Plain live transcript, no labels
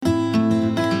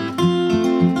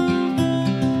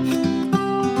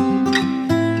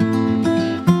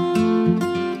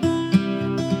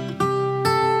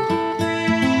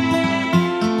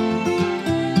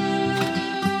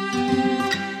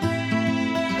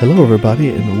Hello, everybody,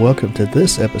 and welcome to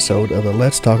this episode of the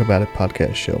Let's Talk About It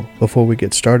podcast show. Before we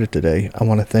get started today, I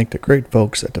want to thank the great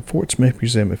folks at the Fort Smith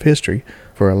Museum of History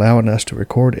for allowing us to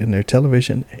record in their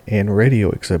television and radio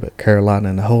exhibit. Caroline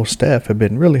and the whole staff have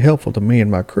been really helpful to me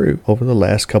and my crew over the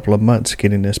last couple of months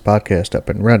getting this podcast up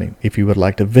and running. If you would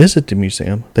like to visit the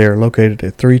museum, they are located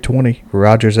at 320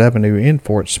 Rogers Avenue in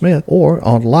Fort Smith or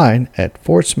online at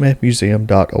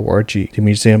fortsmithmuseum.org. The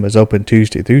museum is open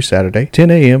Tuesday through Saturday,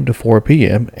 10 a.m. to 4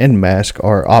 p.m., and masks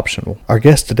are optional. Our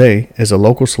guest today is a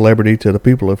local celebrity to the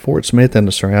people of Fort Smith and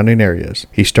the surrounding areas.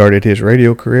 He started his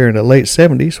radio career in the late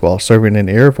 70s while serving in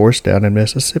the Air Force down in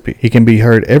Mississippi. He can be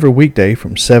heard every weekday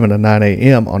from 7 to 9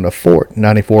 a.m. on the Fort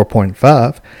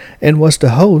 94.5 and was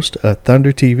the host of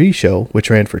Thunder TV show, which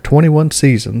ran for 21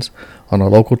 seasons on the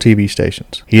local TV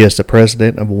stations. He is the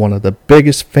president of one of the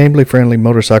biggest family-friendly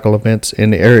motorcycle events in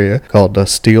the area called the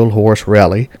Steel Horse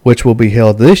Rally, which will be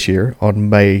held this year on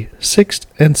May 6th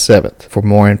and 7th. For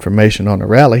more information on the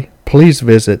rally, please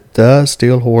visit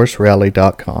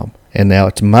thesteelhorserally.com. And now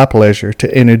it's my pleasure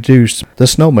to introduce the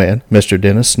Snowman, Mr.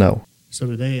 Dennis Snow. So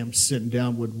today I'm sitting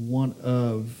down with one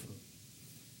of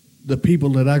the people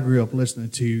that I grew up listening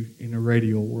to in the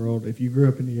radio world. If you grew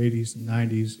up in the 80s and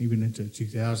 90s, even into the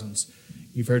 2000s,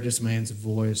 you've heard this man's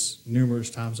voice numerous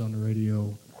times on the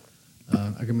radio.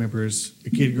 I can remember as a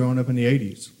kid growing up in the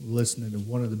 80s, listening to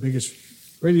one of the biggest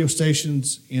radio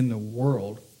stations in the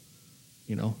world,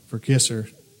 for Kisser.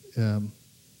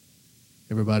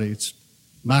 Everybody, it's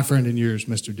my friend and yours,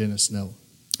 Mr. Dennis Snow.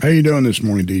 How you doing this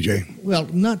morning, DJ? Well,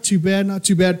 not too bad, not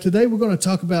too bad. Today we're going to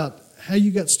talk about how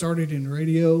you got started in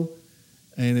radio,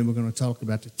 and then we're going to talk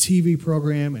about the TV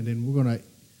program, and then we're going to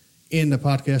end the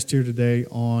podcast here today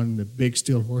on the big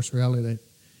Steel Horse Rally that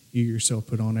you yourself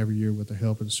put on every year with the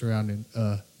help of the surrounding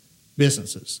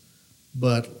businesses.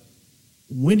 But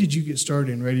when did you get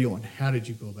started in radio, and how did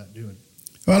you go about doing it?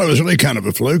 Well, it was really kind of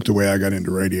a fluke the way I got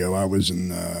into radio. I was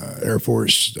in Air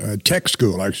Force tech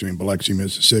school, actually, in Biloxi,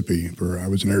 Mississippi. I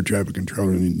was an air traffic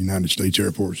controller in the United States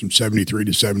Air Force from 73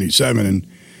 to 77. And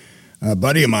a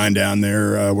buddy of mine down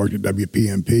there worked at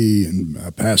WPMP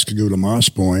in Pascagoula, Moss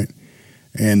Point,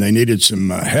 and they needed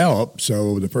some help.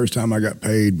 So the first time I got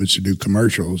paid was to do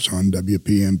commercials on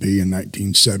WPMP in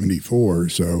 1974.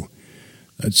 So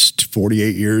that's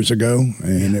 48 years ago,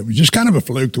 and it was just kind of a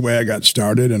fluke the way I got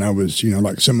started. And I was,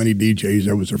 like so many DJs,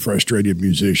 I was a frustrated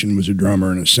musician, was a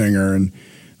drummer and a singer, and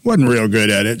wasn't real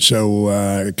good at it. So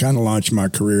it kind of launched my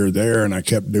career there, and I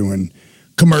kept doing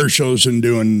commercials and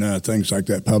doing things like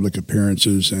that, public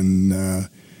appearances. And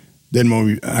then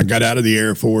when I got out of the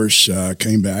Air Force,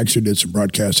 came back, actually did some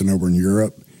broadcasting over in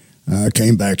Europe.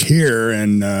 Came back here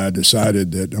and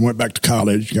decided that I went back to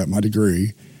college, got my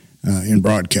degree in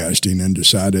broadcasting, and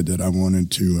decided that I wanted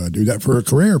to do that for a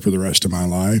career for the rest of my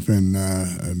life, and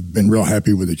I've been real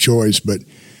happy with the choice. But,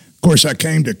 of course, I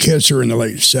came to Kisser in the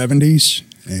late 70s,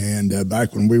 and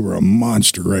back when we were a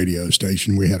monster radio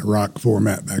station, we had a rock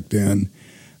format back then,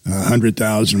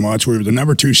 100,000 watts. We were the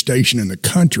number 2 station in the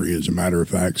country, as a matter of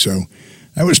fact, so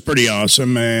that was pretty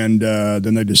awesome. And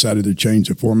then they decided to change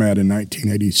the format in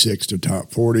 1986 to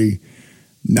Top 40.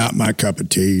 Not my cup of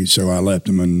tea, so I left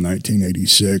them in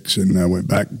 1986 and I went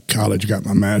back to college, got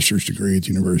my master's degree at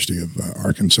the University of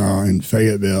Arkansas in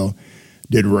Fayetteville,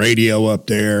 did radio up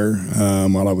there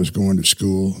while I was going to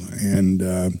school, and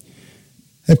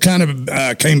have kind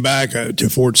of came back to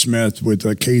Fort Smith with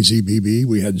KZBB.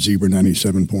 We had Zebra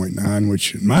 97.9,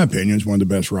 which in my opinion is one of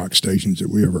the best rock stations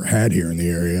that we ever had here in the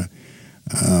area.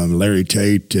 Larry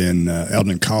Tate and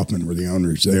Eldon Kaufman were the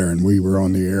owners there, and we were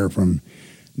on the air from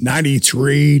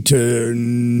 93 to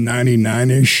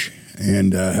 99-ish,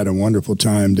 and had a wonderful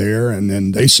time there. And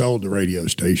then they sold the radio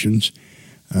stations.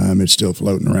 It's still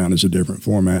floating around as a different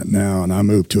format now. And I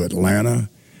moved to Atlanta,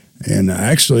 and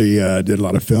I actually did a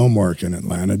lot of film work in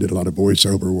Atlanta, did a lot of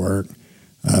voiceover work.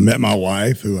 Met my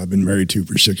wife, who I've been married to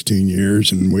for 16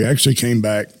 years, and we actually came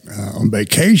back on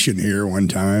vacation here one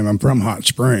time. I'm from Hot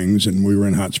Springs, and we were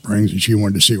in Hot Springs, and she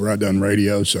wanted to see where I'd done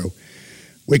radio, so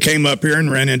we came up here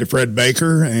and ran into Fred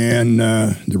Baker, and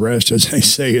the rest, as they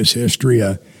say, is history.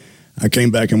 I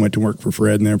came back and went to work for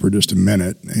Fred in there for just a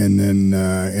minute, and then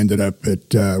ended up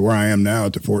at where I am now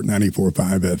at the Fort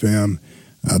 94.5 FM.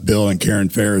 Bill and Karen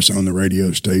Ferris own the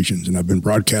radio stations, and I've been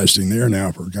broadcasting there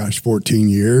now for, 14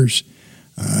 years.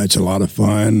 It's a lot of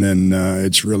fun, and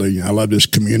it's really, I love this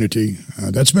community.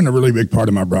 That's been a really big part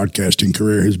of my broadcasting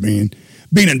career, has been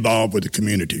being involved with the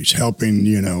communities, helping,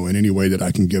 in any way that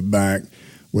I can give back,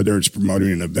 whether it's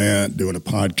promoting an event, doing a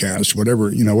podcast,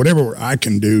 whatever I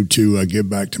can do to give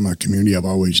back to my community, I've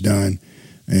always done.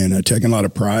 And taking a lot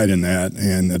of pride in that.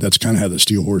 And that's kind of how the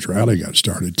Steel Horse Rally got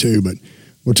started, too. But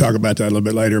we'll talk about that a little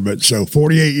bit later. But so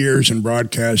 48 years in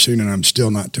broadcasting, and I'm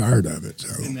still not tired of it.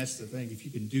 So. And that's the thing. If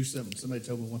you can do something, somebody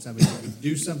told me one time, if you can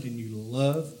do something you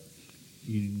love,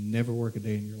 you never work a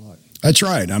day in your life. That's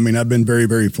right. I mean, I've been very,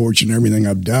 very fortunate. Everything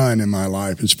I've done in my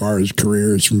life as far as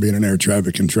careers, from being an air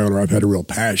traffic controller, I've had a real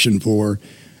passion for.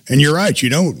 And you're right. You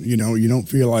don't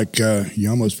feel like you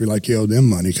almost feel like you owe them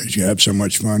money because you have so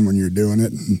much fun when you're doing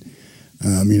it.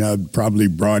 And I've probably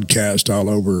broadcast all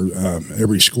over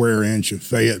every square inch of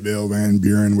Fayetteville, Van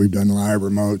Buren. We've done live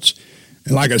remotes.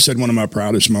 And like I said, one of my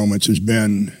proudest moments has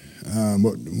been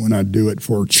when I do it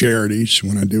for charities,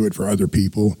 when I do it for other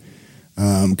people.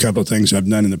 A couple of things I've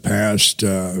done in the past.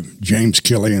 James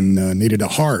Killian needed a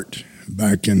heart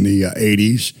back in the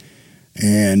 80s,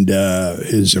 and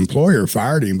his employer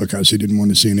fired him because he didn't want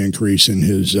to see an increase in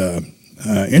his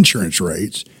insurance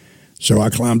rates. So I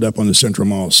climbed up on the Central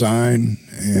Mall sign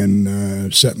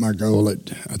and set my goal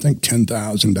at, I think,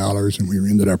 $10,000, and we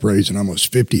ended up raising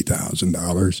almost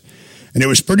 $50,000. And it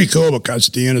was pretty cool because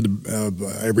at the end of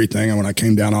everything, when I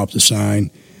came down off the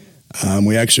sign,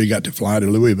 we actually got to fly to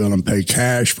Louisville and pay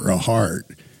cash for a heart.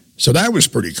 So that was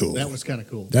pretty cool. That was kind of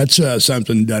cool. That's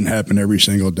something that doesn't happen every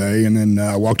single day. And then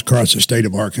I walked across the state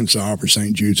of Arkansas for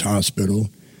St. Jude's Hospital.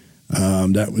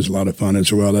 That was a lot of fun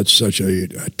as well. That's such a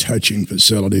touching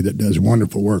facility that does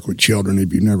wonderful work with children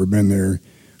if you've never been there.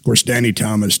 Of course, Danny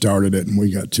Thomas started it, and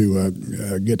we got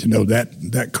to get to know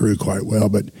that crew quite well.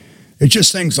 But it's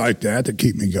just things like that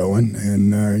keep me going.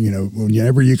 And,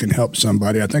 whenever you can help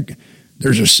somebody, I think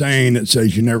there's a saying that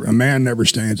says a man never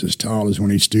stands as tall as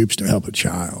when he stoops to help a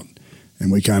child.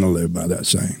 And we kind of live by that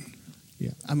saying.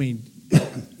 Yeah. I mean,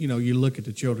 you look at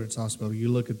the Children's Hospital.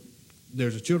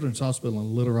 There's a Children's Hospital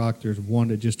in Little Rock. There's one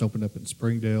that just opened up in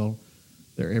Springdale.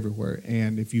 They're everywhere.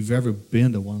 And if you've ever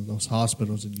been to one of those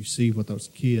hospitals and you see what those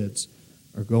kids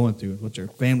are going through and what their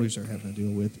families are having to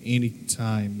deal with, any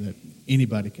time that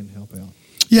anybody can help out.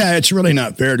 Yeah, it's really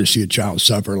not fair to see a child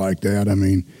suffer like that. I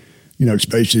mean,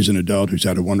 especially as an adult who's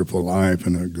had a wonderful life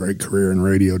and a great career in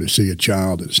radio, to see a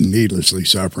child that's needlessly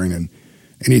suffering. And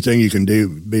anything you can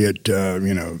do, be it,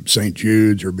 St.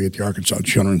 Jude's or be it the Arkansas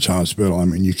Children's Hospital, I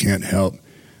mean, you can't help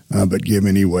but give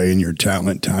any way in your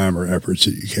talent, time, or efforts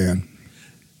that you can.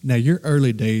 Now, your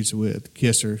early days with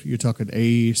Kisser, you're talking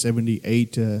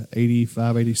 78 to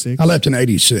 85, 86? I left in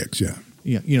 86, yeah.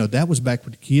 Yeah, that was back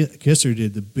when Kisser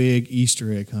did the big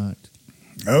Easter egg hunt.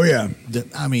 Oh, yeah.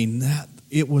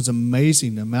 It was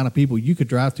amazing the amount of people. You could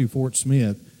drive through Fort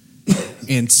Smith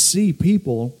and see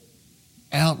people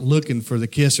out looking for the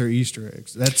Kisser Easter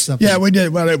eggs. That's something. Yeah, we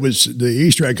did. Well, the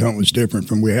Easter egg hunt was different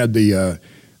from, we had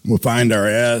we'll find our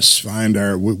S,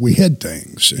 we hid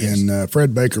things. Yes. And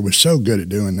Fred Baker was so good at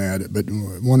doing that. But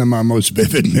one of my most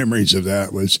vivid memories of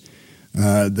that was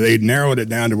they narrowed it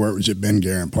down to where it was at Ben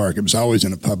Guerin Park. It was always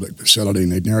in a public facility,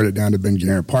 and they narrowed it down to Ben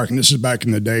Guerin Park. And this is back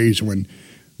in the days when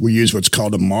we used what's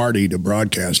called a Marty to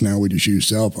broadcast. Now we just use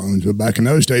cell phones. But back in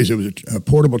those days, it was a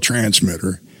portable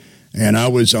transmitter. And I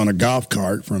was on a golf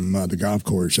cart from the golf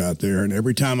course out there. And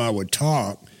every time I would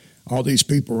talk, all these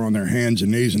people were on their hands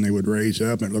and knees, and they would raise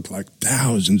up, and it looked like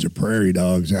thousands of prairie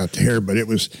dogs out there. But it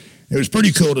was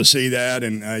pretty cool to see that.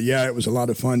 And, it was a lot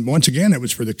of fun. Once again, it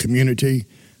was for the community.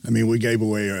 I mean, we gave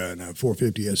away a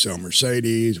 450 SL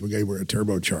Mercedes. We gave away a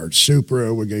turbocharged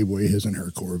Supra. We gave away his and her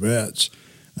Corvettes.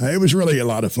 It was really a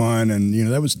lot of fun, and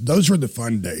those were the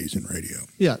fun days in radio.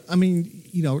 Yeah, I mean,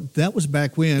 that was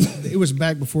back when it was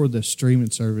back before the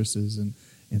streaming services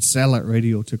and satellite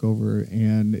radio took over,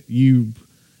 and you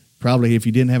probably, if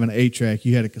you didn't have an 8-track,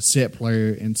 you had a cassette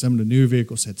player, and some of the newer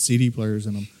vehicles had CD players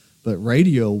in them. But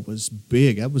radio was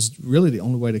big. That was really the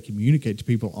only way to communicate to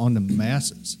people on the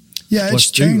masses. Yeah,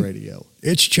 it's changed. Radio.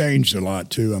 It's changed a lot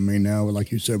too. I mean, now, like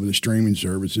you said, with the streaming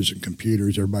services and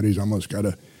computers, everybody's almost got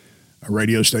a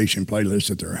radio station playlist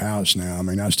at their house now. I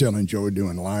mean, I still enjoy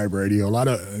doing live radio.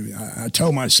 I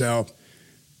told myself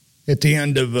at the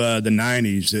end of the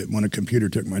 90s that when a computer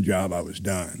took my job, I was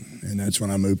done. And that's when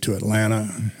I moved to Atlanta.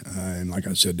 And like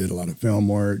I said, did a lot of film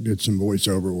work, did some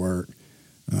voiceover work,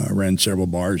 ran several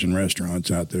bars and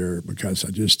restaurants out there because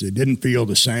it didn't feel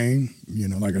the same.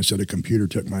 Like I said, a computer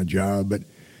took my job. But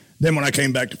then when I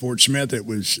came back to Fort Smith, it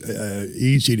was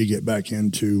easy to get back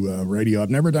into radio. I've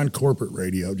never done corporate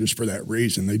radio just for that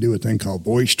reason. They do a thing called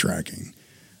voice tracking,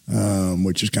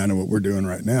 which is kind of what we're doing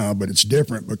right now. But it's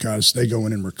different because they go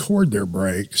in and record their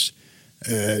breaks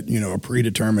at, a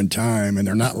predetermined time, and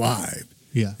they're not live.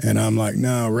 Yeah. And I'm like,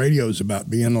 no, radio is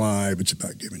about being live. It's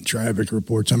about giving traffic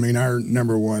reports. I mean, our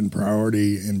number one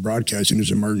priority in broadcasting is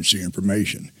emergency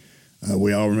information.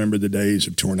 We all remember the days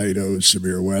of tornadoes,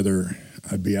 severe weather.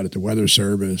 I'd be out at the weather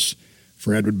service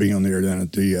Fred would be on there down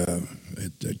at the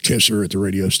at Kisser at the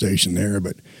radio station there.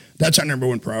 But that's our number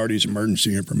one priority is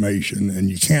emergency information, and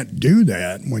you can't do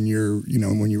that when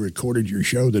when you recorded your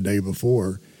show the day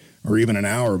before or even an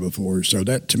hour before. So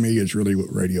that to me is really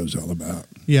what radio is all about.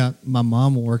 Yeah, my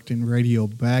mom worked in radio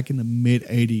back in the mid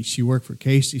 '80s. She worked for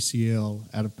KCCL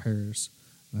out of Paris.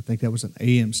 I think that was an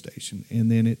AM station,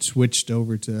 and then it switched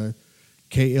over to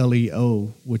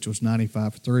KLEO, which was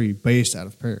 95.3, based out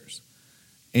of Paris.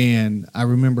 And I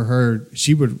remember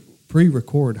she would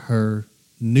pre-record her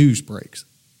news breaks.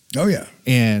 Oh, yeah.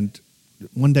 And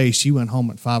one day she went home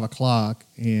at 5 o'clock,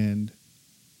 and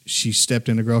she stepped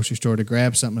in the grocery store to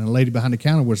grab something, and the lady behind the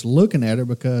counter was looking at her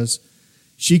because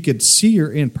she could see her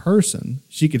in person.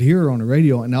 She could hear her on the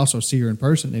radio and also see her in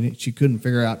person, and she couldn't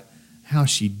figure out how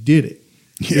she did it.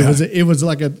 Yeah. It was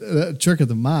like a trick of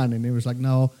the mind, and it was like,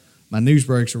 no, my news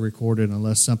breaks are recorded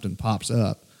unless something pops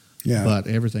up. Yeah. But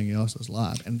everything else is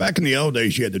live. And back in the old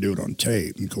days, you had to do it on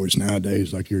tape. And of course,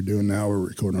 nowadays, like you're doing now, we're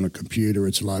recording on a computer.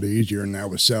 It's a lot easier. And now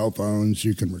with cell phones,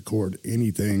 you can record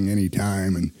anything,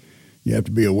 anytime. And you have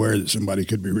to be aware that somebody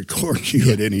could be recording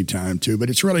you at any time, too. But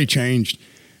it's really changed.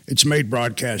 It's made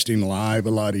broadcasting live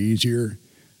a lot easier.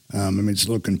 It's a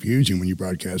little confusing when you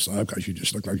broadcast live because you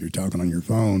just look like you're talking on your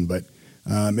phone. But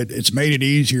it's made it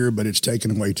easier, but it's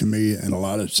taken away, to me, in a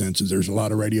lot of senses. There's a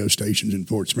lot of radio stations in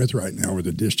Fort Smith right now where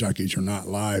the disc jockeys are not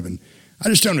live, and I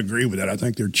just don't agree with that. I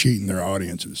think they're cheating their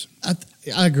audiences.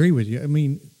 I agree with you. I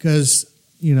mean, because,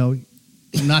 I'm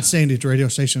not saying that radio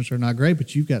stations are not great,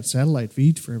 but you've got satellite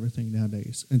feeds for everything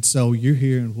nowadays. And so you're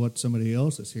hearing what somebody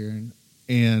else is hearing.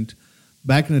 And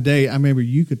back in the day, I remember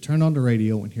you could turn on the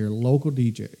radio and hear a local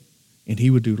DJ, and he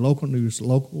would do local news,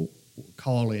 local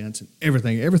call-ins, and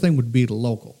everything. Everything would be the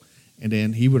local. And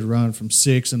then he would run from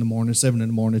 6 in the morning, 7 in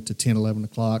the morning to 10, 11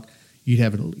 o'clock. You'd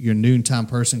have your noontime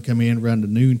person come in, run the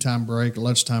noontime break,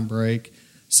 lunchtime break.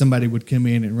 Somebody would come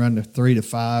in and run the 3 to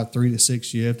 5, 3 to 6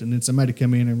 shift, and then somebody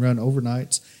come in and run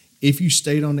overnights. If you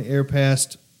stayed on the air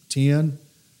past 10,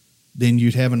 then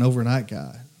you'd have an overnight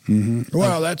guy. Mm-hmm.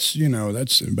 Well, that's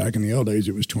back in the old days,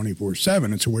 it was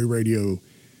 24/7. It's the way radio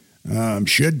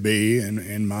should be,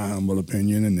 in my humble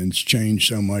opinion, and it's changed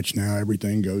so much now.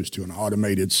 Everything goes to an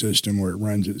automated system where it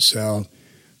runs itself.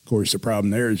 Of course, the problem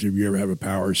there is if you ever have a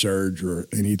power surge or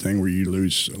anything where you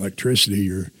lose electricity,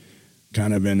 you're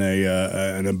kind of in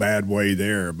a bad way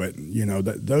there. But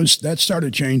that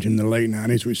started changing in the late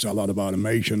 90s. We saw a lot of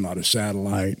automation, a lot of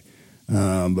satellite.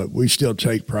 But we still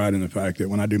take pride in the fact that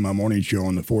when I do my morning show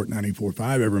on the Fort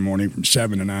 94.5 every morning from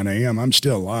 7 to 9 a.m., I'm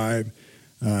still live.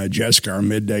 Jessica, our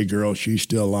midday girl, she's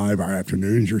still live. Our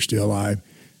afternoons are still live.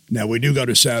 Now, we do go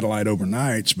to satellite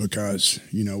overnights because,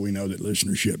 we know that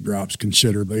listenership drops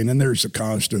considerably. And then there's the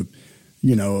cost of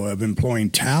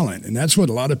employing talent. And that's what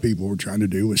a lot of people were trying to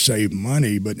do was save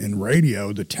money. But in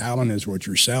radio, the talent is what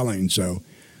you're selling. So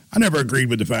I never agreed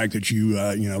with the fact that you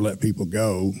let people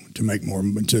go to make more,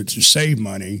 to save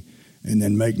money and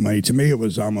then make money. To me, it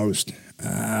was almost,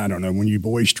 I don't know, when you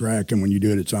voice track and when you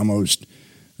do it, it's almost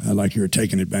like you're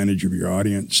taking advantage of your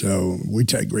audience. So we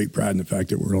take great pride in the fact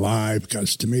that we're live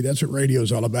because to me, that's what radio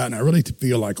is all about. And I really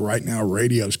feel like right now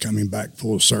radio is coming back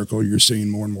full circle. You're seeing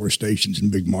more and more stations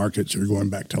in big markets that are going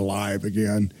back to live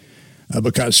again.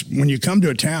 Because when you come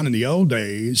to a town in the old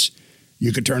days,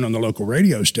 you could turn on the local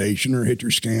radio station or hit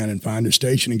your scan and find a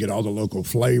station and get all the local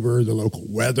flavor, the local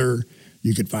weather.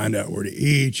 You could find out where to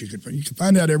eat. You could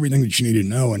find out everything that you need to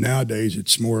know. And nowadays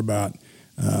it's more about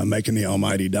making the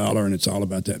almighty dollar, and it's all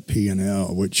about that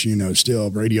P&L, which,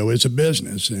 still radio is a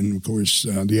business. And, of course,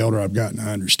 the older I've gotten,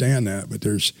 I understand that. But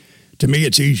to me,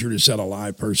 it's easier to sell a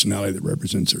live personality that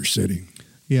represents their city.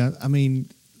 Yeah, I mean,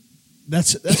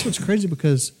 that's what's crazy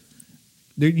because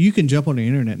you can jump on the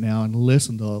internet now and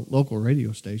listen to local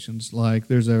radio stations. Like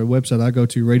there's a website I go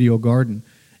to, Radio Garden,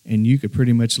 and you could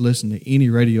pretty much listen to any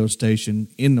radio station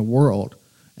in the world,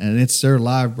 and it's their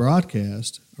live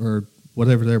broadcast or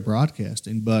whatever they're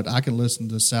broadcasting. But I can listen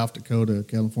to South Dakota,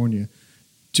 California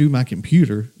to my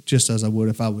computer just as I would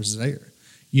if I was there.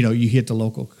 You hit the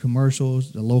local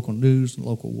commercials, the local news, the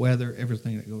local weather,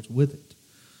 everything that goes with it.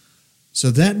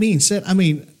 So that being said, I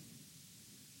mean,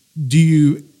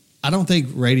 I don't think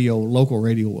local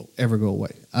radio will ever go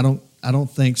away. I don't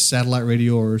think satellite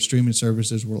radio or streaming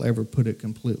services will ever put it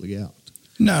completely out.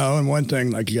 No, and one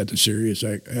thing, like you got the Sirius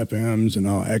FMs and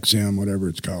all XM, whatever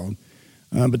it's called,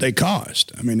 but they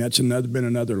cost. I mean, that's been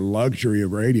another luxury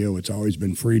of radio. It's always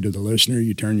been free to the listener.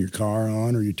 You turn your car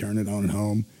on or you turn it on at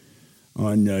home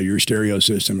on your stereo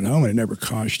system at home, and it never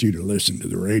costs you to listen to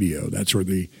the radio. That's where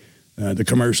the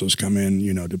commercials come in,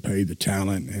 to pay the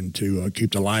talent and to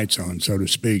keep the lights on, so to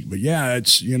speak. But yeah,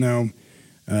 it's,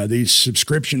 these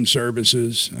subscription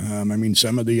services,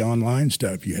 some of the online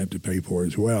stuff you have to pay for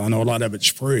as well. I know a lot of it's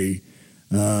free,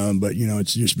 but,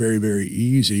 it's just very, very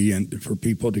easy and for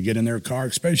people to get in their car,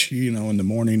 especially, in the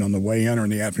morning on the way in or in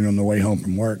the afternoon on the way home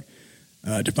from work,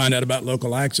 to find out about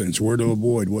local accidents, where to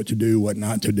avoid, what to do, what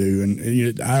not to do.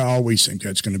 And I always think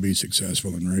that's going to be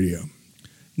successful in radio.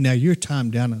 Now, your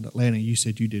time down in Atlanta, you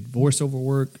said you did voiceover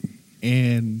work.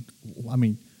 And,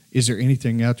 is there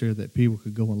anything out there that people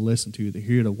could go and listen to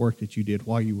hear the work that you did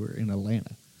while you were in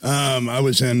Atlanta? I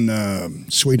was in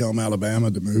Sweet Home, Alabama,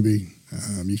 the movie.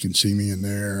 You can see me in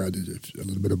there. I did a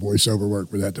little bit of voiceover work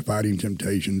for that. The Fighting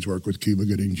Temptations, worked with Cuba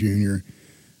Gooding Jr.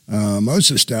 Most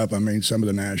of the stuff, some of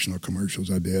the national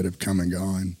commercials I did have come and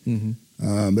gone.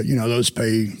 Mm-hmm. But, those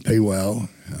pay well.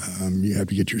 You have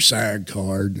to get your SAG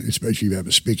card, especially if you have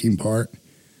a speaking part.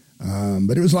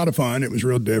 But it was a lot of fun. It was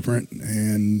real different.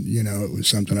 And, it was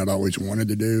something I'd always wanted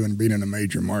to do. And being in a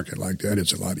major market like that,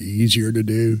 it's a lot easier to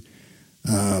do.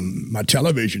 My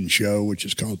television show, which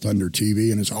is called Thunder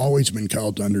TV, and it's always been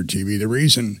called Thunder TV. The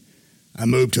reason I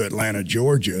moved to Atlanta,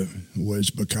 Georgia, was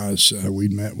because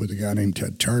we'd met with a guy named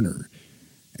Ted Turner.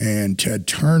 And Ted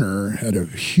Turner had a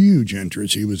huge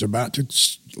interest. He was about to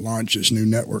launch this new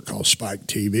network called Spike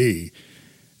TV.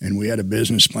 And we had a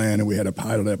business plan, and we had a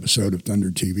pilot episode of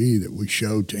Thunder TV that we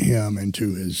showed to him and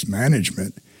to his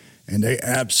management. And they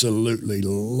absolutely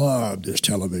loved this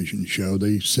television show.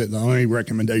 They said the only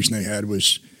recommendation they had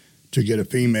was to get a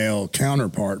female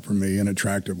counterpart for me, an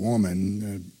attractive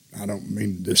woman. I don't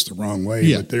mean this the wrong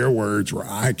way, but their words were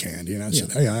eye candy. And I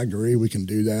said, hey, I agree, we can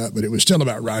do that. But it was still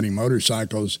about riding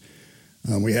motorcycles.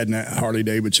 We had Harley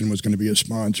Davidson was going to be a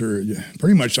sponsor,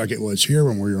 pretty much like it was here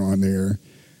when we were on there.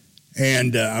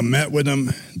 And I met with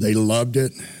them. They loved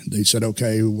it. They said,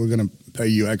 okay, we're going to pay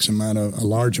you a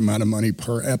large amount of money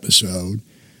per episode.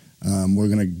 We're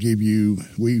going to give you,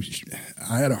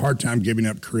 I had a hard time giving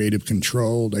up creative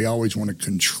control. They always want to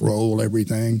control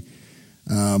everything.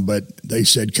 But they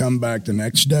said, come back the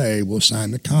next day, we'll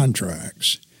sign the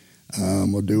contracts.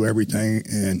 We'll do everything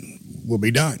and we'll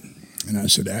be done. And I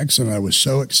said, excellent. I was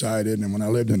so excited. And when I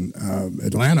lived in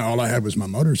Atlanta, all I had was my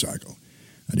motorcycle.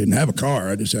 I didn't have a car.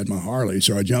 I just had my Harley.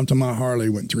 So I jumped on my Harley,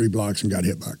 went 3 blocks, and got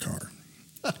hit by a car.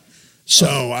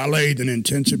 So I laid in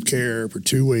intensive care for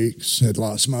 2 weeks, had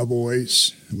lost my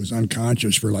voice, was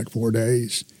unconscious for like 4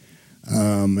 days.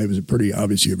 It was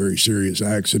obviously a very serious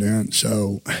accident.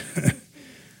 So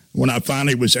when I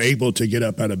finally was able to get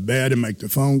up out of bed and make the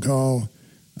phone call,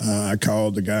 I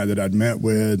called the guy that I'd met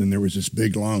with, and there was this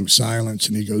big, long silence.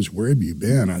 And he goes, where have you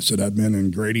been? I said, I've been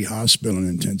in Grady Hospital in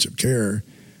intensive care.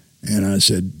 And I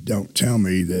said, don't tell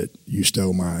me that you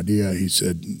stole my idea. He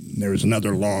said, there was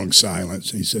another long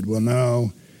silence. He said, well,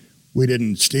 no, we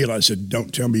didn't steal. I said,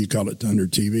 don't tell me you call it Thunder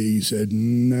TV. He said,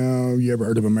 no, you ever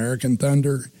heard of American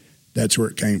Thunder? That's where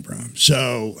it came from.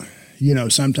 So,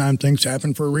 sometimes things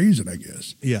happen for a reason, I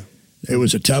guess. Yeah. It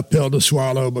was a tough pill to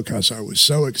swallow because I was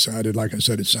so excited. Like I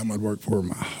said, it's something I'd worked for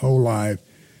my whole life.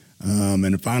 And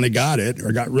I finally got it,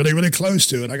 or got really, really close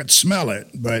to it. I could smell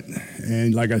it.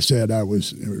 And like I said, it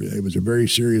was a very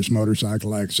serious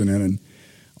motorcycle accident, and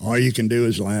all you can do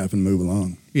is laugh and move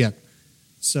along. Yeah.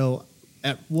 So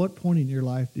at what point in your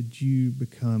life did you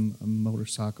become a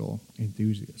motorcycle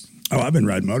enthusiast? Oh, I've been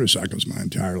riding motorcycles my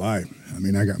entire life.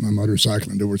 I got my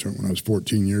motorcycle endorsement when I was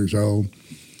 14 years old.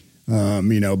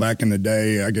 Back in the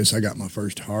day, I guess I got my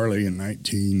first Harley in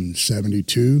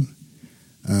 1972.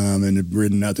 And have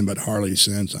ridden nothing but Harley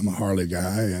since. I'm a Harley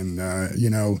guy, and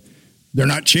they're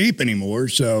not cheap anymore.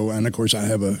 So, and of course, I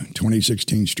have a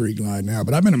 2016 Street Glide now.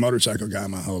 But I've been a motorcycle guy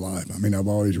my whole life. I've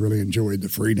always really enjoyed the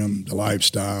freedom, the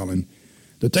lifestyle, and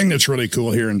the thing that's really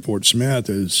cool here in Fort Smith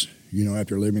is,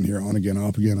 after living here on again,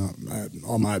 off again,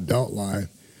 all my adult life,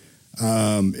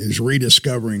 is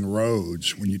rediscovering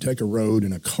roads. When you take a road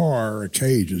in a car, or a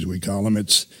cage as we call them,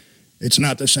 it's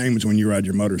not the same as when you ride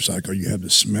your motorcycle. You have the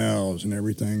smells and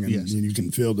everything, and you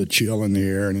can feel the chill in the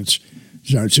air. And so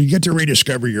you get to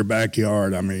rediscover your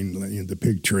backyard. The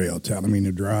Pig Trail,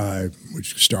 Talamina Drive,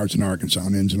 which starts in Arkansas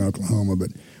and ends in Oklahoma.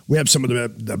 But we have some of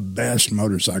the best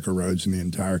motorcycle roads in the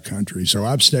entire country. So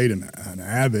I've stayed an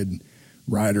avid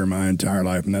rider my entire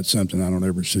life, and that's something I don't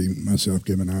ever see myself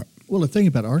giving up. Well, the thing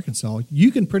about Arkansas,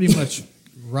 you can pretty much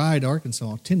ride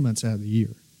Arkansas 10 months out of the year.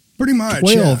 Pretty much,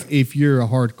 12 if you're a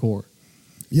hardcore.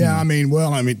 Yeah,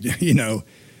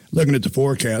 looking at the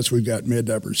forecast, we've got mid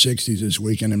to upper 60s this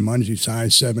weekend, and Monday's high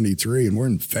 73, and we're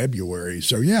in February.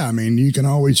 So, you can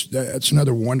always, that's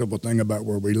another wonderful thing about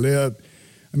where we live.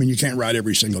 I mean, you can't ride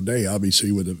every single day,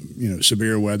 obviously, with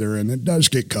severe weather, and it does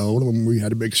get cold. When we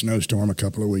had a big snowstorm a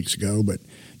couple of weeks ago, but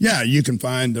yeah, you can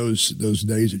find those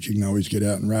days that you can always get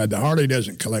out and ride. The Harley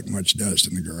doesn't collect much dust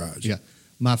in the garage. Yeah,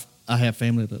 I have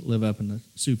family that live up in the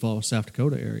Sioux Falls, South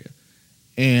Dakota area,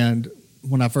 and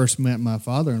when I first met my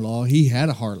father-in-law, he had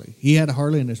a Harley. He had a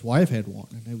Harley, and his wife had one,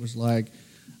 and it was like,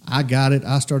 I got it.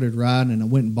 I started riding, and I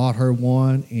went and bought her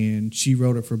one, and she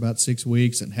rode it for about 6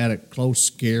 weeks and had a close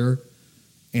scare,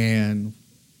 and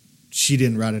she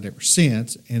didn't ride it ever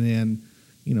since. And then,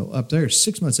 up there,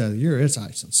 6 months out of the year, it's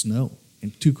ice and snow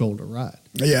and too cold to ride.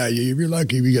 Yeah, you're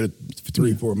lucky if you get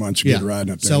 3-4 months to get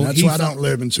riding up there. So that's why I don't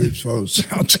live in Sioux Falls,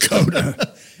 South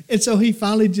Dakota. And so he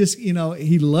finally just,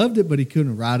 he loved it, but he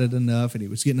couldn't ride it enough, and he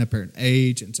was getting up there in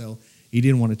age, and so he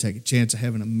didn't want to take a chance of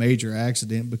having a major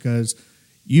accident because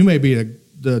you may be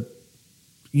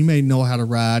you may know how to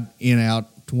ride in and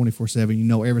out 24/7. You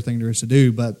know everything there is to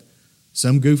do, but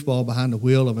some goofball behind the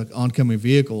wheel of an oncoming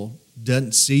vehicle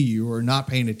doesn't see you or not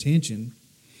paying attention,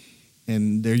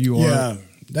 and there you are. Yeah,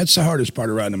 that's the hardest part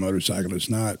of riding a motorcycle. It's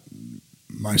not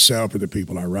myself or the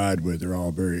people I ride with. They're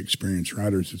all very experienced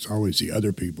riders. It's always the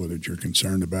other people that you're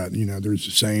concerned about. There's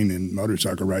a saying in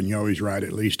motorcycle riding, you always ride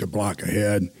at least a block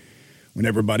ahead.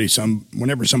 Whenever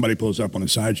somebody pulls up on a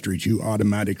side street, you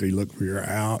automatically look for your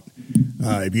out.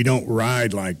 If you don't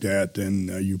ride like that, then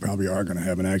you probably are going to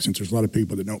have an accident. There's a lot of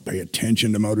people that don't pay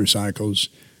attention to motorcycles.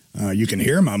 You can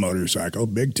hear my motorcycle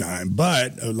big time,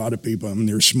 but a lot of people,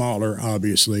 they're smaller,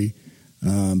 obviously.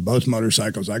 Both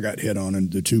motorcycles I got hit on,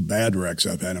 and the 2 bad wrecks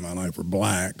I've had in my life were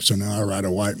black. So now I ride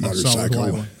a white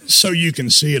motorcycle, white so you can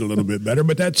see it a little bit better.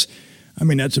 But that's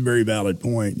a very valid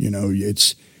point.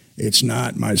 It's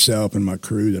not myself and my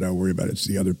crew that I worry about. It's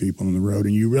the other people on the road.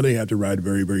 And you really have to ride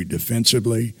very, very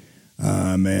defensively.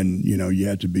 And you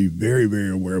have to be very, very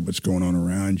aware of what's going on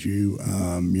around you.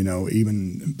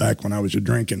 Even back when I was a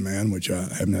drinking man, which I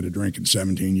haven't had a drink in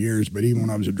 17 years, but even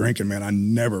when I was a drinking man, I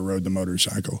never rode the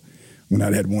motorcycle when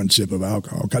I'd had 1 sip of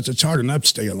alcohol, because it's hard enough to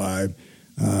stay alive,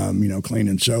 clean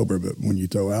and sober. But when you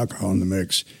throw alcohol in the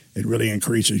mix, it really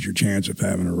increases your chance of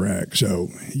having a wreck. So,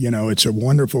 it's a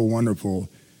wonderful, wonderful.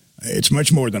 It's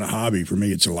much more than a hobby for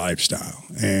me. It's a lifestyle,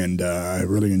 and I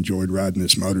really enjoyed riding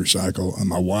this motorcycle.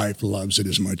 My wife loves it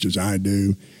as much as I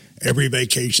do. Every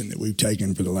vacation that we've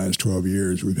taken for the last 12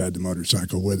 years, we've had the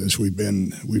motorcycle with us.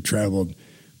 We've traveled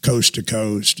coast to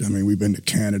coast. We've been to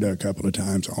Canada a couple of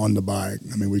times on the bike.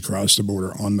 We crossed the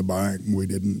border on the bike. We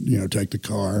didn't, take the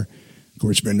car. Of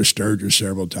course, been to Sturgis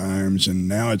several times, and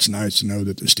now it's nice to know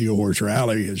that the Steel Horse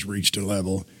Rally has reached a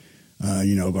level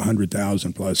of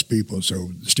 100,000 plus people. So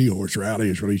the Steel Horse Rally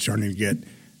is really starting to get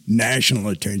national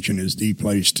attention as the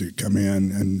place to come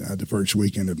in, and the first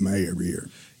weekend of May every year.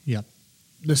 Yeah,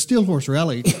 the Steel Horse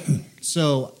Rally.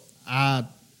 So, how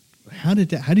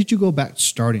did you go about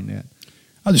starting that?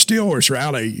 The Steel Horse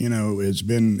Rally, has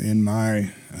been in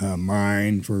my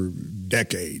mind for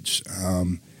decades.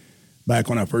 Back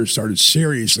when I first started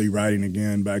seriously riding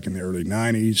again, back in the early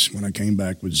 '90s, when I came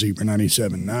back with Zebra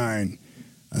 97.9.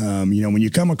 When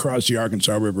you come across the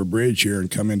Arkansas River Bridge here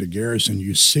and come into Garrison,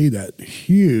 you see that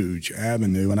huge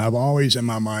avenue. And I've always, in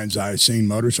my mind's eye, seen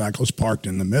motorcycles parked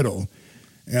in the middle.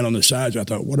 And on the sides, I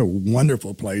thought, what a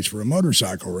wonderful place for a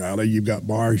motorcycle rally. You've got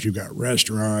bars, you've got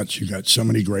restaurants, you've got so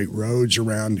many great roads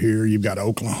around here. You've got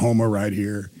Oklahoma right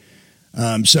here.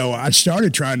 So I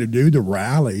started trying to do the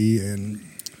rally, and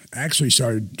actually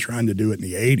started trying to do it in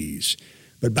the 80s.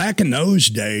 But back in those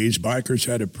days, bikers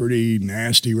had a pretty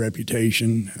nasty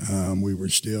reputation. We were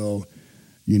still,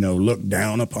 looked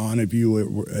down upon, if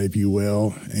you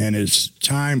will. And as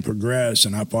time progressed,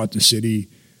 and I fought the city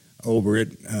over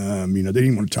it, they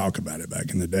didn't want to talk about it back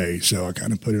in the day. So I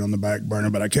kind of put it on the back burner.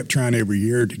 But I kept trying every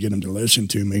year to get them to listen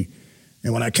to me.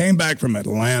 And when I came back from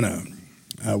Atlanta,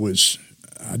 I was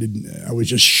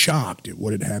just shocked at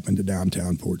what had happened to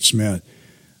downtown Fort Smith.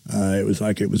 It was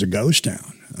like it was a ghost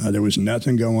town. There was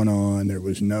nothing going on. There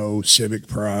was no civic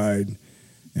pride.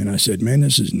 And I said, man,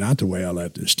 this is not the way I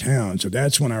left this town. So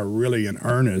that's when I really, in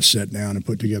earnest, sat down and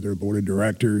put together a board of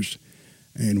directors.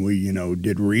 And we,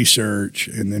 did research.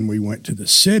 And then we went to the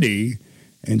city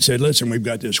and said, listen, we've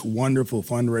got this wonderful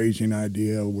fundraising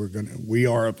idea. We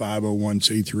are a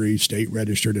 501c3,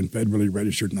 state-registered and federally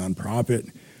registered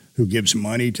nonprofit who gives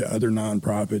money to other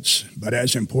nonprofits, but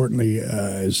as importantly,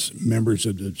 as members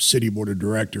of the city board of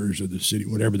directors or the city,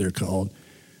 whatever they're called,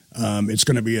 it's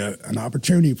going to be an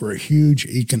opportunity for a huge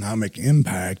economic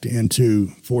impact into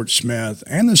Fort Smith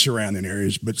and the surrounding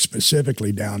areas, but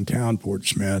specifically downtown Fort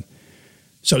Smith.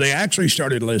 So they actually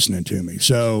started listening to me.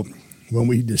 So when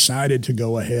we decided to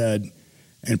go ahead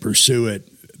and pursue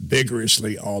it,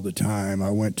 vigorously all the time.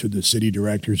 I went to the city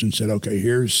directors and said, okay,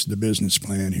 here's the business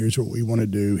plan. Here's what we want to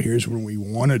do. Here's when we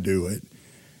want to do it.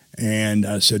 And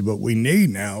I said, what we need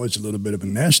now is a little bit of a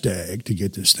nest egg to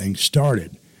get this thing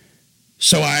started.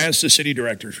 So I asked the city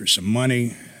directors for some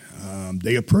money.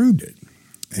 They approved it.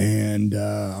 And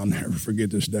I'll never forget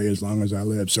this day as long as I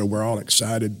live. So we're all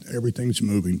excited. Everything's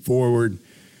moving forward.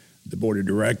 The board of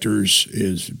directors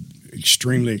is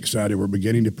extremely excited. We're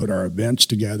beginning to put our events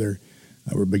together.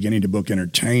 We're beginning to book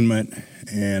entertainment.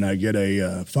 And I get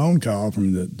a phone call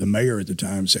from the mayor at the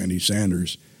time, Sandy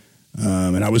Sanders.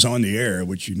 And I was on the air,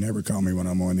 which you never call me when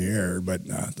I'm on the air. But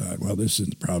I thought, well, this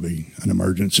is probably an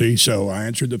emergency. So I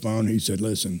answered the phone. He said,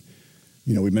 listen,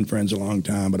 we've been friends a long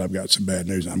time, but I've got some bad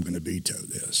news. I'm going to veto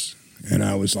this. And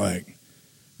I was like,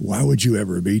 why would you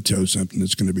ever veto something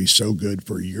that's going to be so good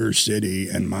for your city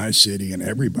and my city and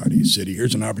everybody's city?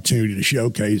 Here's an opportunity to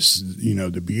showcase,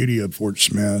 the beauty of Fort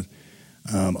Smith,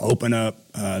 open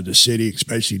up the city,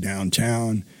 especially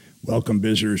downtown, welcome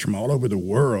visitors from all over the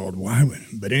world.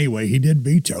 But anyway, he did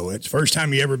veto it. It's the first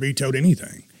time he ever vetoed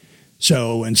anything.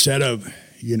 So instead of,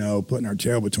 putting our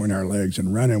tail between our legs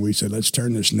and running, we said, let's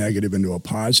turn this negative into a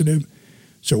positive.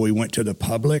 So we went to the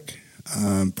public.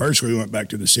 First, we went back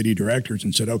to the city directors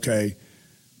and said, okay,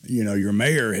 your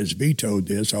mayor has vetoed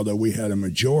this, although we had a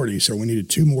majority, so we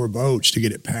needed 2 more votes to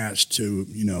get it passed to,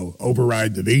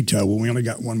 override the veto. Well, we only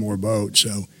got 1 more vote,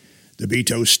 so the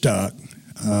veto stuck.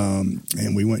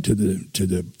 And we went to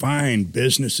the fine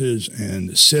businesses and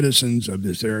the citizens of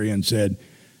this area and said,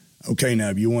 okay, now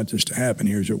if you want this to happen,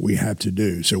 here's what we have to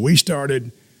do. So we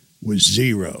started with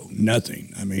zero,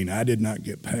 nothing. I mean, I did not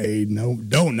get paid. No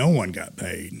one got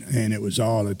paid. And it was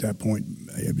all at that point,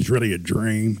 it was really a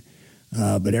dream.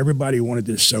 But everybody wanted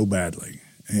this so badly.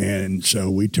 And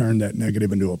so we turned that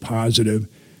negative into a positive.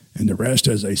 And the rest,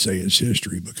 as they say, is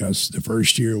history, because the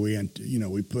first year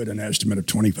we put an estimate of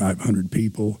 2,500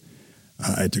 people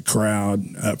at the crowd,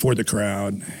 for the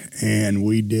crowd, and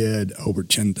we did over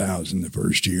 10,000 the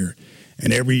first year.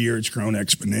 And every year it's grown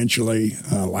exponentially.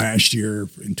 Last year,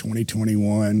 in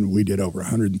 2021, we did over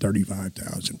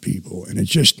 135,000 people. And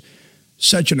it's just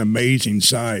such an amazing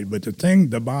sight. But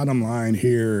the bottom line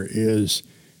here is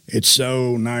it's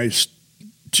so nice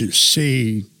to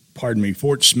see,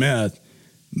 Fort Smith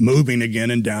moving again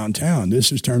in downtown.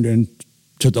 This has turned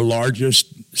into the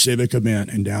largest civic event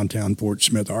in downtown Fort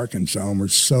Smith, Arkansas, and we're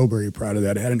so very proud of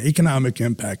that. It had an economic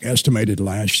impact estimated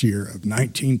last year of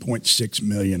 $19.6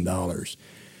 million.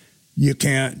 You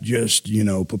can't just,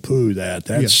 poo-poo that.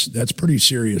 That's pretty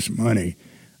serious money.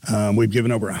 We've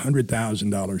given over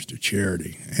 $100,000 to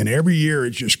charity, and every year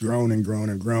it's just grown and grown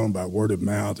and grown by word of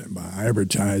mouth and by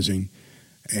advertising.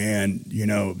 And,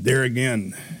 there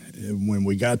again, when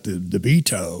we got the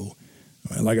veto,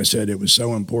 like I said, it was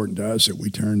so important to us that we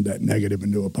turned that negative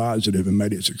into a positive and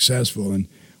made it successful. And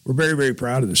we're very, very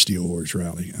proud of the Steel Horse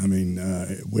Rally. I mean,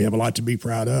 we have a lot to be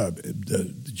proud of.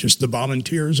 Just the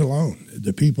volunteers alone,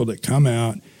 the people that come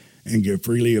out and give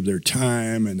freely of their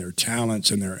time and their talents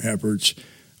and their efforts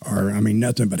are,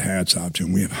 nothing but hats off to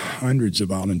them. We have hundreds of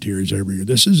volunteers every year.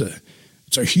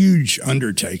 It's a huge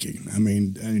undertaking.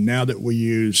 And now that we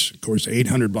use, of course, the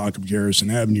 800 block of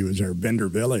Garrison Avenue as our vendor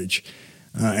village,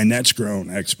 and that's grown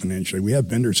exponentially. We have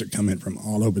vendors that come in from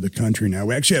all over the country now.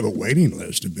 We actually have a waiting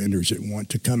list of vendors that want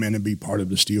to come in and be part of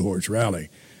the Steel Horse Rally.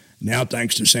 Now,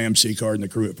 thanks to Sam Seacard and the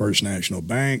crew at First National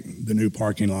Bank, the new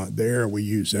parking lot there, we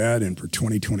use that. And for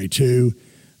 2022,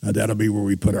 that'll be where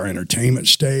we put our entertainment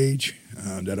stage.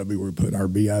 That'll be where we put our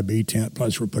BIB tent.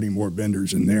 Plus, we're putting more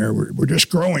vendors in there. We're just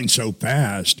growing so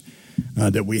fast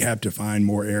that we have to find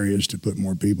more areas to put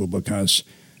more people, because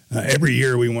every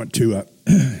year we want to,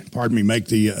 make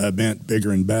the event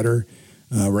bigger and better,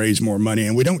 raise more money.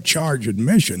 And we don't charge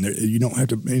admission. You don't have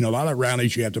to, a lot of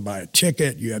rallies you have to buy a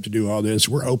ticket. You have to do all this.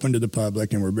 We're open to the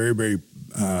public, and we're very, very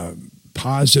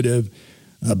positive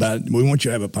about, we want you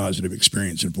to have a positive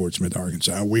experience in Fort Smith,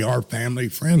 Arkansas. We are family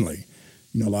friendly.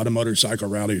 A lot of motorcycle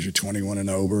rallies are 21 and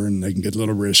over, and they can get a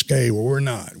little risque. Well, we're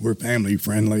not. We're family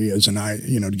friendly.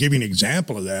 To give you an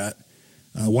example of that,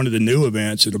 one of the new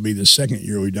events, it'll be the second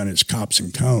year we've done, is Cops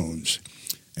and Cones.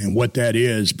 And what that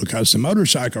is, because the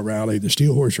motorcycle rally, the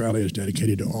Steel Horse Rally, is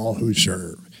dedicated to all who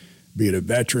serve, be it a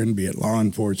veteran, be it law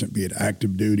enforcement, be it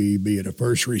active duty, be it a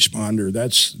first responder.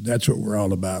 That's what we're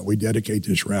all about. We dedicate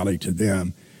this rally to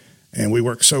them. And we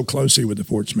work so closely with the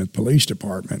Fort Smith Police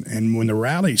Department. And when the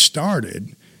rally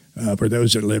started, for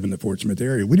those that live in the Fort Smith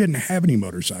area, we didn't have any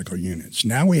motorcycle units.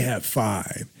 Now we have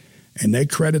 5. And they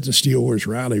credit the Steel Horse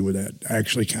Rally with that,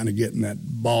 actually kind of getting that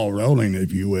ball rolling,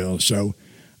 if you will. So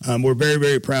We're very,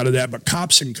 very proud of that. But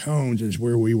Cops and Cones is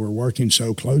where we were working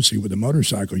so closely with the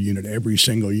motorcycle unit every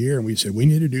single year. And we said, we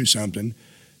need to do something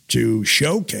to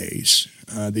showcase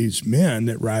these men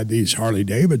that ride these Harley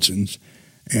Davidsons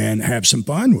and have some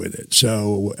fun with it.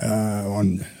 So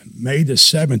on May the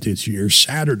 7th this year,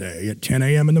 Saturday at 10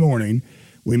 a.m. in the morning,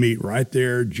 we meet right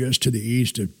there just to the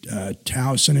east of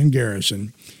Towson and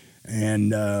Garrison.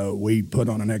 And we put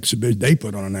on an exhibition. They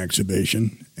put on an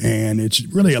exhibition, and it's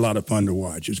really a lot of fun to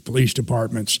watch. It's police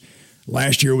departments.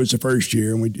 Last year was the first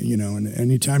year, and and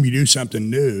anytime you do something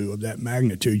new of that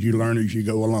magnitude, you learn as you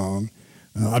go along.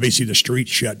 Obviously, the streets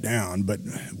shut down, but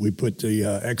we put the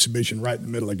exhibition right in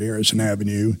the middle of Garrison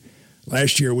Avenue.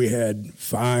 Last year, we had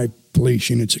 5 police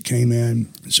units that came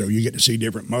in, so you get to see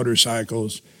different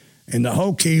motorcycles. And the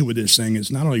whole key with this thing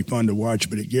is not only fun to watch,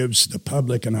 but it gives the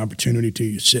public an opportunity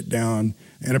to sit down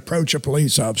and approach a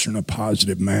police officer in a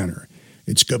positive manner.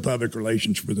 It's good public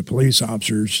relations for the police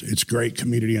officers. It's great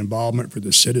community involvement for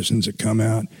the citizens that come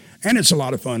out. And it's a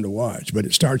lot of fun to watch. But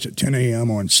it starts at 10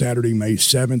 a.m. on Saturday, May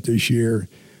 7th this year.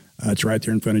 It's right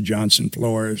there in front of Johnson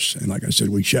Flores. And like I said,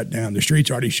 we shut down. The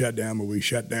street's already shut down, but we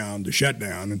shut down the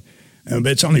shutdown. But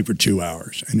it's only for 2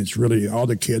 hours, and it's really all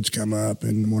the kids come up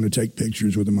and want to take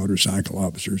pictures with the motorcycle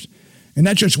officers. And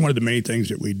that's just one of the many things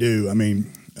that we do. I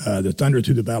mean, the Thunder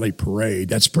Through the Valley Parade,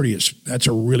 that's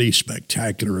a really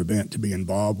spectacular event to be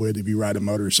involved with if you ride a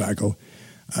motorcycle.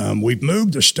 We've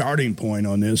moved the starting point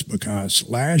on this because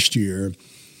last year,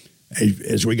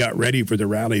 as we got ready for the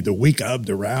rally, the week of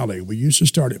the rally, we used to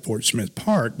start at Fort Smith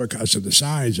Park because of the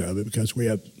size of it, because we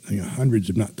have hundreds,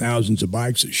 if not thousands, of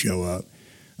bikes that show up.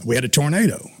 We had a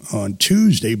tornado on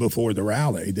Tuesday before the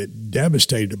rally that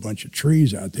devastated a bunch of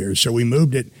trees out there. So we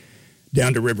moved it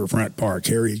down to Riverfront Park,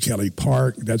 Harriet Kelly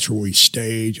Park. That's where we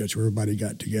stage. That's where everybody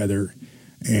got together.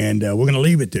 And we're going to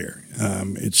leave it there.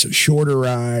 It's a shorter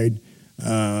ride,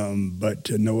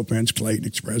 but no offense, Clayton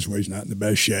Expressway is not in the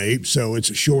best shape. So it's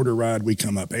a shorter ride. We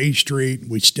come up A Street.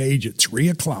 We stage at 3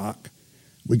 o'clock.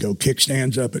 We go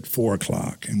kickstands up at 4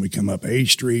 o'clock. And we come up A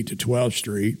Street to 12th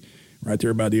Street. Right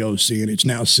there by the OC, and it's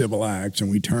now Civil Acts,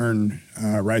 and we turn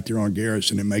right there on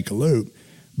Garrison and make a loop.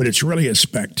 But it's really a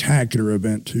spectacular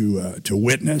event to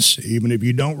witness, even if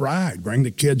you don't ride. Bring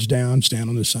the kids down, stand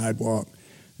on the sidewalk,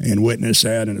 and witness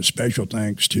that. And a special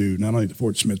thanks to not only the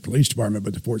Fort Smith Police Department,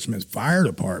 but the Fort Smith Fire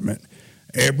Department.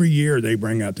 Every year they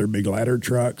bring out their big ladder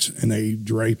trucks, and they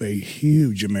drape a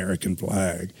huge American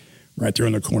flag right there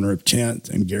on the corner of 10th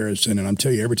and Garrison. And I'm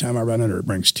telling you, every time I run under it,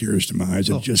 brings tears to my eyes.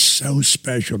 It's just so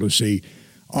special to see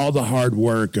all the hard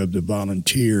work of the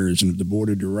volunteers and the board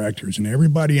of directors and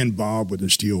everybody involved with the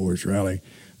Steel Horse Rally.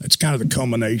 That's kind of the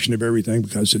culmination of everything,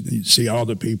 because you see all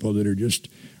the people that are just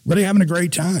really having a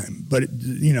great time. But,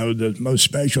 the most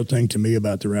special thing to me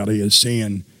about the rally is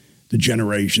seeing the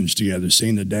generations together,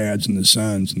 seeing the dads and the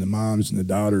sons and the moms and the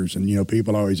daughters. And,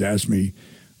 people always ask me,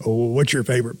 oh, what's your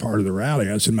favorite part of the rally?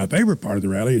 I said, my favorite part of the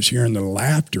rally is hearing the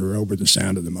laughter over the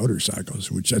sound of the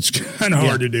motorcycles, which that's kind of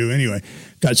hard to do anyway,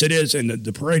 because it is, and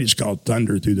the parade is called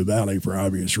Thunder Through the Valley for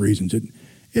obvious reasons.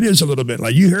 It is a little bit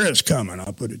like, you hear us coming,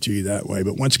 I'll put it to you that way.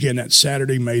 But once again, that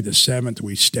Saturday, May the 7th,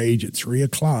 we stage at 3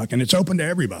 o'clock, and it's open to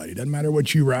everybody. It doesn't matter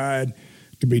what you ride.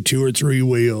 It could be 2 or 3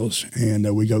 wheels,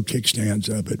 and we go kickstands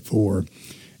up at 4.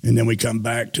 And then we come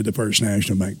back to the First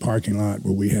National Bank parking lot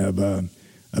where we have a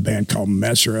band called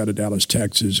Messer out of Dallas,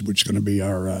 Texas, which is going to be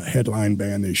our headline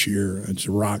band this year. It's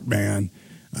a rock band.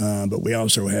 But we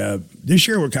also have, this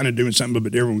year we're kind of doing something a little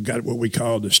bit different. We've got what we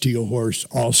call the Steel Horse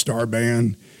All-Star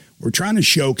Band. We're trying to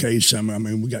showcase some. I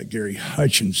mean, we got Gary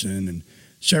Hutchinson and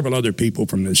several other people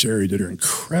from this area that are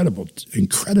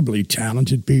incredibly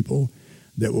talented people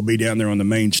that will be down there on the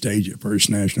main stage at First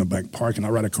National Bank parking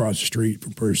lot right across the street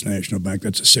from First National Bank.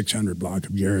 That's a 600 block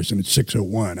of Garrison. It's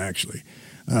 601, actually.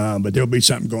 But there'll be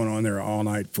something going on there all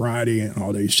night Friday and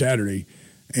all day Saturday.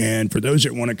 And for those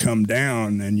that want to come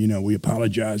down, and, we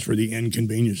apologize for the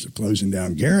inconvenience of closing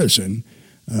down Garrison,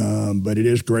 but it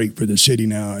is great for the city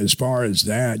now. As far as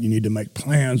that, you need to make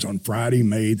plans on Friday,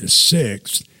 May the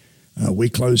 6th. We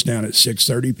close down at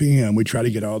 6:30 p.m. We try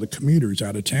to get all the commuters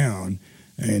out of town,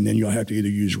 and then you'll have to either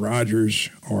use Rogers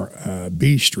or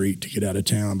B Street to get out of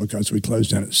town, because we close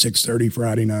down at 6:30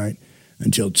 Friday night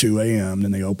until 2 a.m.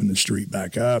 Then they open the street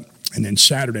back up. And then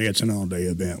Saturday, it's an all-day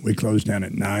event. We close down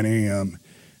at 9 a.m.,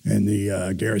 and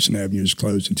the Garrison Avenue is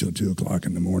closed until 2 o'clock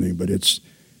in the morning. But it's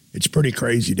pretty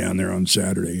crazy down there on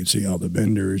Saturday. You see all the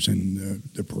vendors and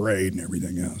the parade and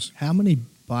everything else. How many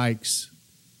bikes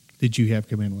did you have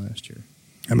come in last year?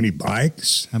 How many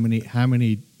bikes? How many? I'm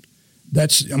going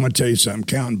to tell you something.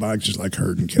 Counting bikes is like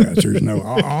herding cats. There's no,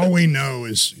 all we know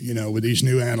is, with these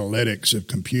new analytics of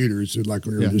computers, like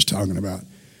we were just talking about,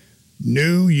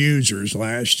 New users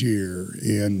last year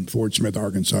in Fort Smith,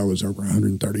 Arkansas was over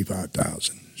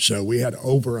 135,000. So we had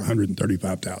over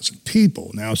 135,000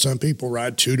 people. Now, some people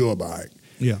ride two to a bike.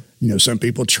 Yeah. Some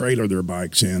people trailer their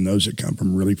bikes in, those that come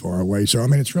from really far away. So, I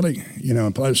mean, it's really,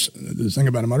 and plus the thing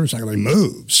about a motorcycle, they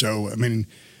move. So, I mean,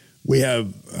 we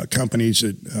have companies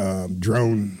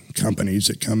drone companies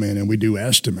that come in and we do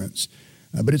estimates.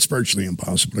 But it's virtually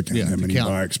impossible to count that many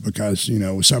bikes because,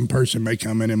 some person may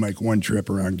come in and make one trip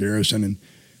around Garrison and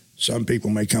some people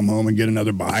may come home and get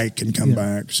another bike and come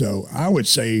back. So I would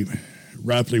say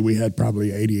roughly we had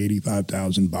probably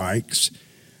 85,000 bikes.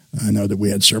 I know that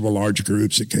we had several large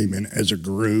groups that came in as a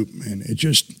group, and it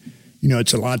just,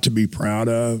 it's a lot to be proud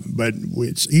of, but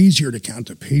it's easier to count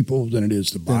the people than it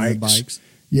is the bikes.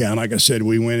 Yeah, and like I said,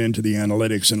 we went into the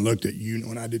analytics and looked at,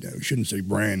 when I shouldn't say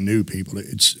brand new people,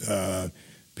 it's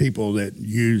people that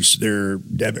use their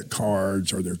debit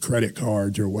cards or their credit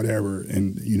cards or whatever,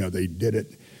 and, they did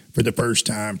it for the first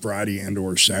time Friday and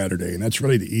or Saturday, and that's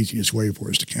really the easiest way for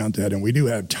us to count that. And we do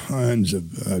have tons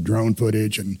of drone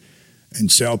footage and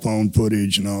cell phone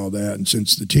footage and all that. And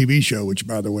since the TV show, which,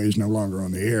 by the way, is no longer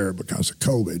on the air because of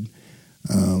COVID,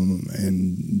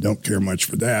 and don't care much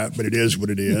for that, but it is what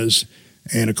it is.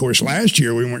 And, of course, last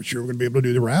year we weren't sure we were going to be able to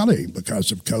do the rally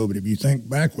because of COVID. If you think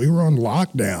back, we were on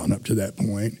lockdown up to that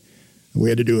point. We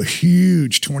had to do a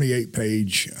huge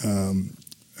 28-page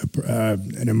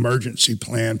an emergency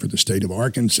plan for the state of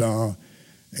Arkansas,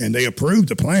 and they approved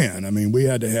the plan. I mean, we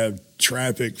had to have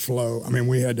traffic flow. I mean,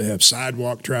 we had to have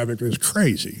sidewalk traffic. It was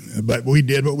crazy, but we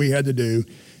did what we had to do.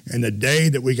 And the day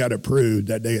that we got approved,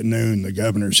 that day at noon, the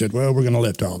governor said, well, we're going to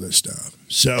lift all this stuff.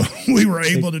 So we were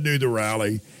able to do the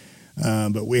rally,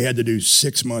 but we had to do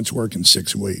 6 months' work in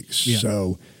 6 weeks. Yeah.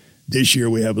 So this year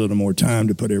we have a little more time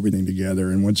to put everything together.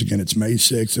 And once again, it's May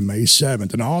 6th and May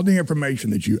 7th. And all the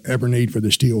information that you ever need for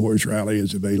the Steel Horse Rally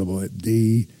is available at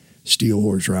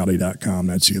thesteelhorserally.com.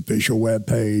 That's the official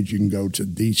webpage. You can go to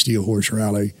The Steel Horse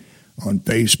Rally on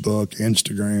Facebook,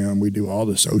 Instagram. We do all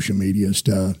the social media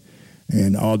stuff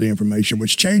and all the information,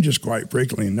 which changes quite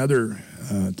frequently. Another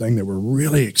thing that we're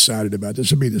really excited about,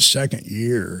 this will be the second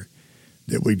year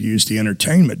that we've used the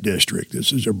entertainment district.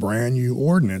 This is a brand new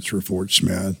ordinance for Fort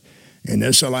Smith, and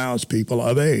this allows people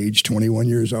of age, 21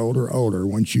 years old or older,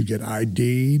 once you get ID'd,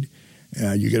 you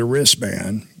get a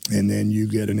wristband, and then you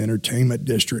get an entertainment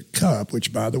district cup,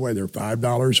 which, by the way, they're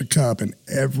 $5 a cup, and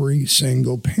every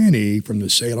single penny from the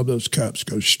sale of those cups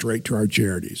goes straight to our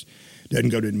charities. It doesn't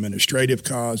go to administrative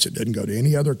costs. It doesn't go to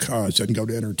any other costs. It doesn't go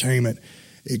to entertainment.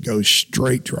 It goes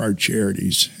straight to our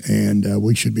charities, and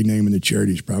we should be naming the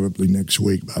charities probably next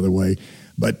week, by the way.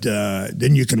 But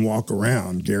then you can walk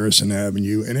around Garrison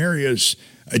Avenue and areas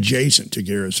adjacent to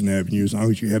Garrison Avenue as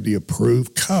long as you have the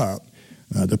approved cup.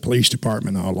 The police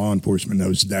department, all law enforcement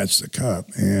knows that's the cup.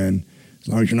 And as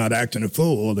long as you're not acting a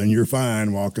fool, then you're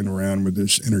fine walking around with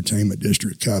this entertainment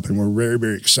district cup. And we're very,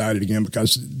 very excited again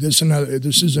because this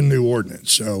is a new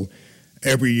ordinance. So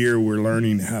every year we're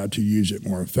learning how to use it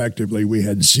more effectively. We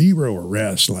had 0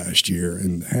 arrests last year,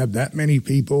 and have that many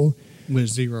people. With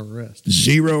 0 arrests.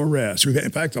 0 arrests.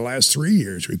 In fact, the last 3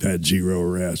 years we've had 0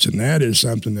 arrests, and that is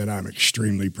something that I'm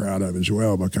extremely proud of as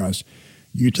well because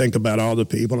you think about all the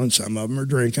people, and some of them are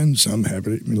drinking, some have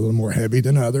it a little more heavy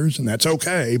than others, and that's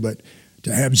okay, but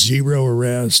to have 0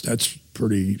 arrests, that's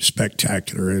pretty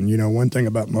spectacular. And, one thing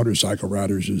about motorcycle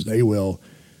riders is they'll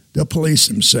police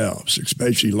themselves,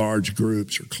 especially large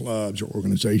groups or clubs or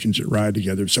organizations that ride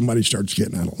together. If somebody starts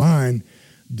getting out of line,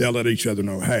 they'll let each other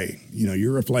know, hey,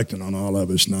 you're reflecting on all of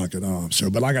us, knock it off. So,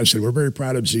 but like I said, we're very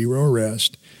proud of 0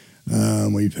 arrests.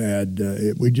 We've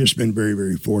just been very,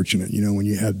 very fortunate. When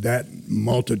you have that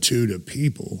multitude of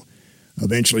people,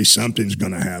 eventually something's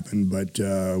going to happen, but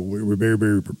we're very,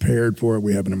 very prepared for it.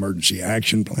 We have an emergency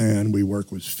action plan. We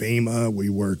work with FEMA. We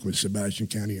work with Sebastian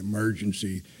County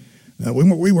Emergency.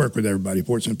 We work with everybody,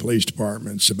 Fort Smith Police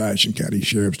Department, Sebastian County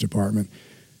Sheriff's Department.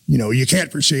 You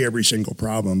can't foresee every single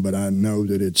problem, but I know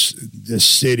that it's this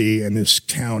city and this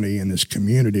county and this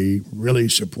community really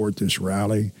support this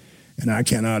rally. And I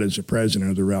cannot, as the president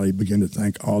of the rally, begin to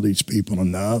thank all these people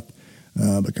enough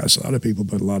because a lot of people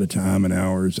put a lot of time and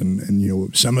hours.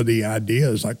 And some of the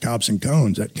ideas, like cops and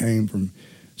cones, that came from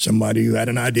somebody who had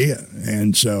an idea.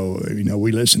 And so,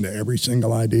 we listen to every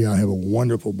single idea. I have a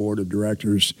wonderful board of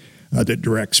directors that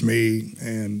directs me.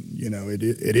 And,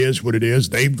 it is what it is.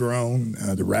 They've grown.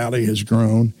 The rally has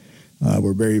grown.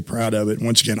 We're very proud of it.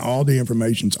 Once again, all the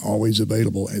information is always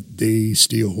available at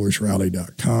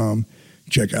thesteelhorserally.com.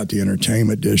 Check out the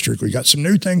entertainment district. We got some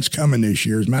new things coming this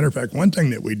year. As a matter of fact, one thing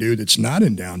that we do that's not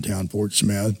in downtown Fort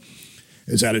Smith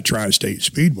is out at Tri-State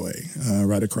Speedway,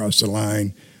 right across the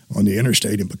line on the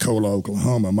interstate in Pecola,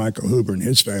 Oklahoma. Michael Huber and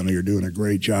his family are doing a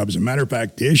great job. As a matter of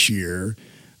fact, this year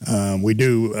we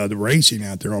do the racing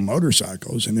out there on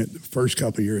motorcycles, and the first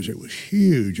couple of years it was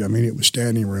huge. I mean, it was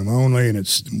standing room only, and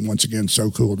it's once again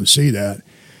so cool to see that.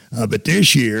 But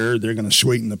this year, they're going to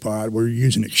sweeten the pot. We're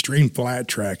using Extreme Flat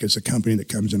Track as a company that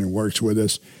comes in and works with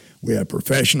us. We have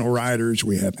professional riders.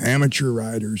 We have amateur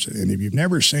riders. And if you've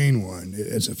never seen one,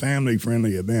 it's a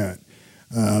family-friendly event.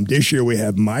 This year, we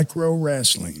have micro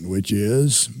wrestling, which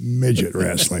is midget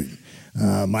wrestling.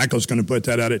 Michael's going to put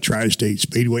that out at Tri-State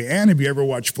Speedway. And if you ever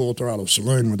watch Full Throttle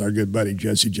Saloon with our good buddy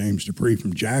Jesse James Dupree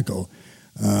from Jackal,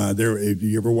 if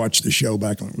you ever watched the show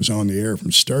back when it was on the air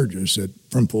from Sturgis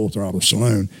from Full Throttle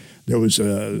Saloon, there was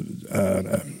a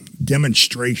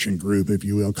demonstration group, if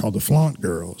you will, called the Flaunt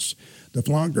Girls. The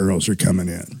Flaunt Girls are coming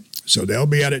in. So they'll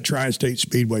be out at Tri-State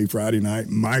Speedway Friday night.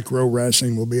 Micro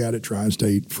Wrestling will be out at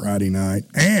Tri-State Friday night.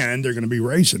 And they're going to be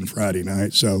racing Friday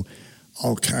night. So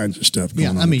all kinds of stuff going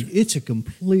on. Yeah, I mean, it's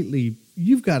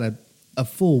you've got a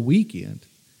full weekend.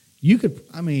 You could,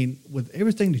 with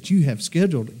everything that you have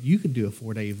scheduled, you could do a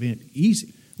 4-day event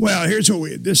easy. Well,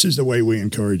 this is the way we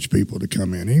encourage people to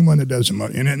come in. Anyone that doesn't,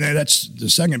 and that's the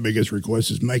second biggest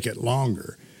request is make it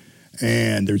longer.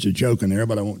 And there's a joke in there,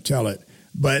 but I won't tell it.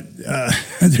 But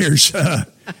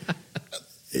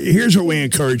here's what we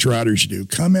encourage riders to do.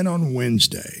 Come in on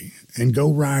Wednesday and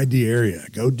go ride the area.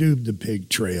 Go do the Pig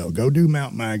Trail. Go do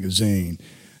Mount Magazine.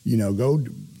 Go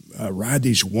ride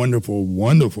these wonderful,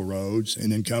 wonderful roads,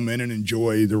 and then come in and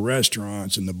enjoy the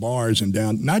restaurants and the bars and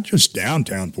not just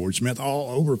downtown Fort Smith, all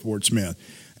over Fort Smith,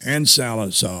 and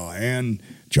Sallisaw, and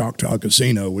Choctaw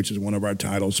Casino, which is one of our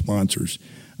title sponsors.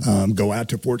 Go out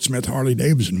to Fort Smith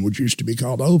Harley-Davidson, which used to be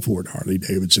called Old Fort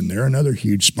Harley-Davidson. They're another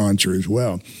huge sponsor as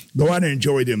well. Go out and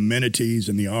enjoy the amenities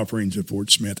and the offerings of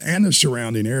Fort Smith and the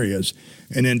surrounding areas.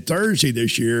 And then Thursday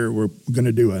this year, we're going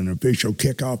to do an official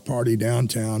kickoff party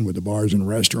downtown with the bars and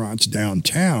restaurants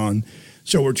downtown.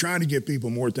 So we're trying to give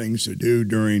people more things to do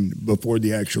before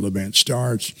the actual event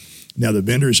starts. Now, the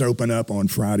vendors open up on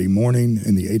Friday morning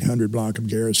in the 800 block of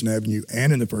Garrison Avenue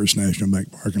and in the First National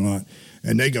Bank parking lot,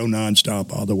 and they go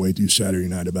nonstop all the way through Saturday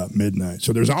night about midnight.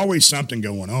 So there's always something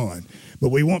going on. But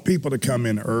we want people to come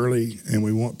in early, and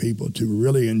we want people to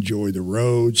really enjoy the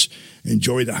roads,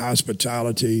 enjoy the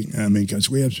hospitality. Because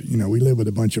we live with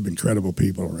a bunch of incredible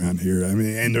people around here.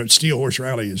 And the Steel Horse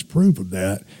Rally is proof of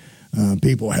that.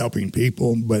 People helping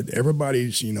people, but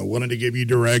everybody's, willing to give you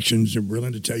directions and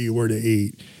willing to tell you where to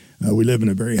eat. We live in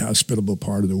a very hospitable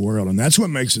part of the world, and that's what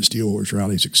makes the Steel Horse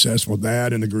Rally successful,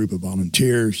 that and the group of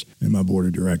volunteers and my board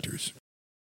of directors.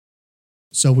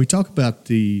 So we talk about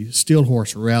the Steel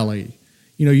Horse Rally.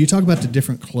 You talk about the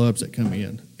different clubs that come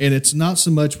in, and it's not so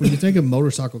much when you think of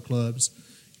motorcycle clubs,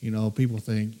 people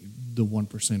think the one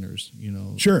percenters,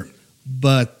 Sure.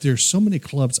 But there's so many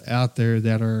clubs out there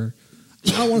that are,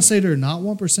 I don't want to say they're not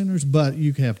one percenters, but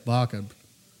you have BACA,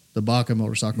 the BACA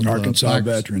Motorcycle Club. Arkansas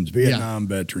veterans, Vietnam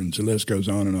veterans, the list goes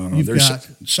on and on. There's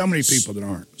so many people that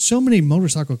aren't. So many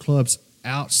motorcycle clubs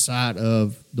outside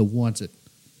of the ones that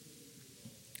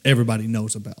everybody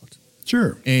knows about.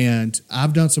 Sure. And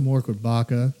I've done some work with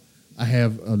BACA. I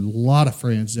have a lot of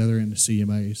friends that are in the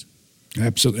CMAs.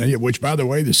 Absolutely. Which, by the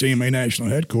way, the CMA National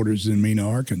Headquarters is in Mena,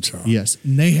 Arkansas. Yes.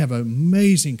 And they have an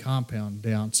amazing compound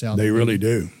down south. They really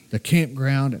do. The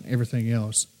campground and everything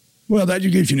else. Well, that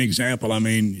just gives you an example.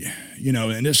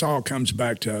 And this all comes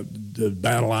back to the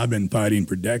battle I've been fighting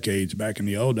for decades. Back in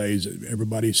the old days,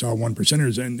 everybody saw one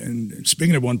percenters. And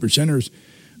speaking of one percenters,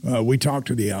 we talked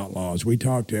to the outlaws. We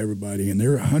talked to everybody, and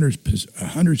they're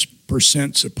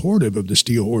 100% supportive of the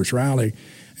Steel Horse Rally.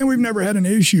 And we've never had an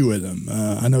issue with them.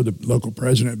 I know the local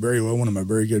president very well, one of my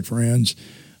very good friends.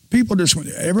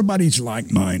 Everybody's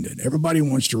like-minded. Everybody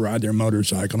wants to ride their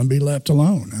motorcycle and be left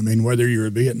alone. Whether you're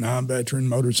a Vietnam veteran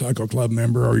motorcycle club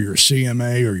member or you're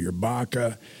CMA or you're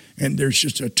BACA, and there's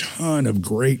just a ton of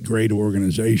great, great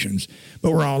organizations,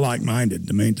 but we're all like-minded.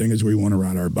 The main thing is we want to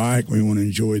ride our bike, we want to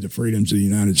enjoy the freedoms of the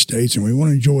United States, and we want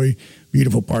to enjoy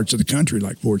beautiful parts of the country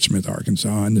like Fort Smith,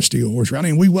 Arkansas, and the Steel Horse Rally.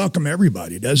 And we welcome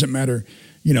everybody. It doesn't matter.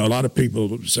 A lot of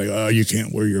people say, oh, you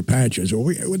can't wear your patches. Well,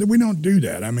 we don't do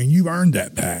that. You've earned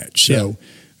that patch. So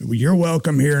you're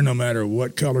welcome here no matter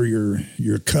what color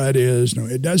your cut is. No,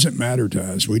 it doesn't matter to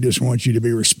us. We just want you to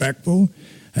be respectful,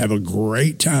 have a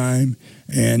great time,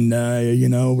 and,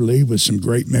 leave with some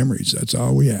great memories. That's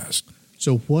all we ask.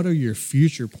 So what are your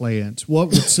future plans?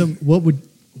 What are some of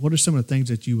the things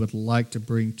that you would like to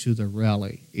bring to the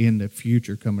rally in the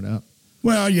future coming up?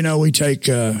 Well,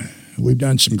 we've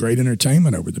done some great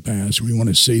entertainment over the past. We want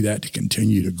to see that to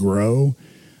continue to grow.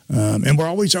 And we're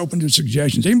always open to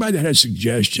suggestions. Anybody that has a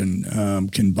suggestion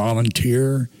can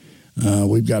volunteer.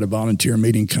 We've got a volunteer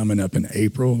meeting coming up in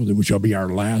April, which will be our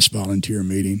last volunteer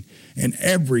meeting. And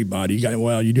everybody,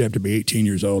 you do have to be 18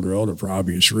 years old or older for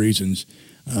obvious reasons.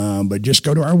 But just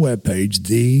go to our webpage,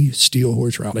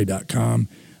 thesteelhorserally.com.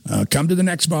 Come to the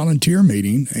next volunteer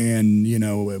meeting, and,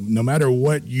 no matter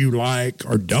what you like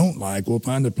or don't like, we'll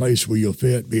find a place where you'll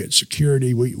fit, be it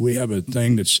security. We have a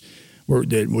thing that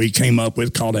we came up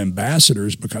with called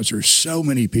ambassadors, because there's so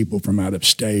many people from out of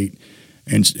state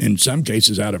and in some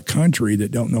cases out of country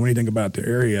that don't know anything about the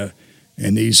area.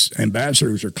 And these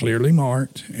ambassadors are clearly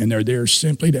marked, and they're there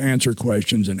simply to answer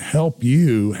questions and help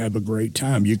you have a great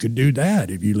time. You could do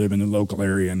that if you live in the local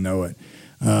area and know it.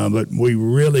 But we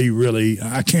really,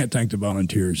 I can't thank the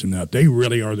volunteers enough. They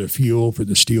really are the fuel for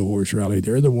the Steel Horse Rally.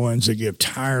 They're the ones that give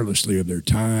tirelessly of their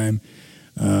time.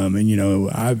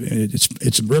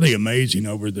 It's really amazing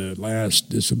over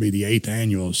this will be the 8th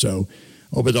annual. So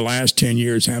over the last 10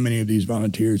 years, how many of these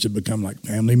volunteers have become like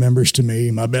family members to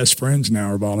me? My best friends now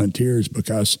are volunteers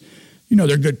because,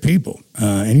 they're good people.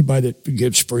 Anybody that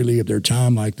gives freely of their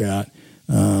time like that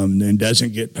and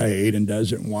doesn't get paid and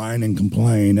doesn't whine and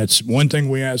complain. That's one thing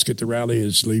we ask at the rally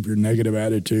is leave your negative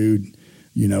attitude,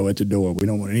 at the door. We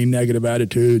don't want any negative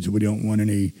attitudes. We don't want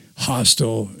any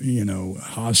hostile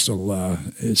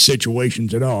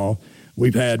situations at all.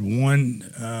 We've had one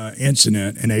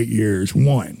incident in 8 years,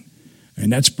 one. And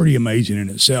that's pretty amazing in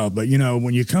itself. But,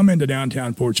 when you come into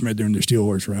downtown Fort Smith during the Steel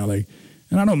Horse Rally,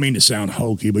 and I don't mean to sound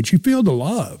hokey, but you feel the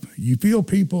love. You feel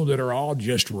people that are all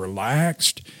just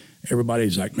relaxed.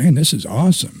 Everybody's like, man, this is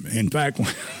awesome. In fact,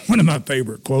 one of my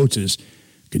favorite quotes is,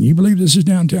 can you believe this is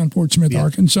downtown Fort Smith,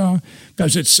 Arkansas?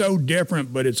 Because it's so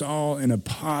different, but it's all in a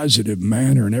positive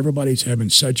manner, and everybody's having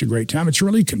such a great time. It's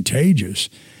really contagious.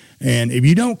 And if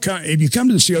you come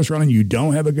to the Steel Horse Rally and you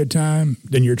don't have a good time,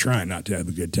 then you're trying not to have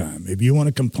a good time. If you want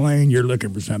to complain, you're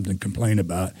looking for something to complain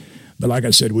about. But like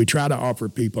I said, we try to offer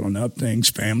people enough things,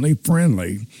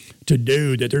 family-friendly, to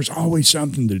do that there's always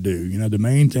something to do. The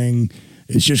main thing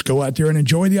is just go out there and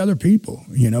enjoy the other people,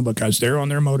 because they're on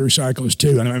their motorcycles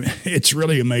too. And it's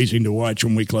really amazing to watch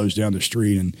when we close down the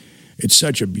street. And it's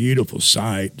such a beautiful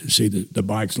sight to see the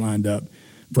bikes lined up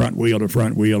front wheel to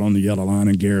front wheel on the yellow line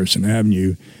in Garrison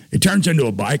Avenue. It turns into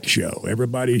a bike show.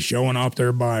 Everybody's showing off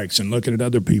their bikes and looking at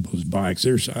other people's bikes.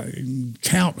 There's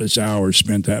countless hours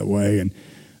spent that way.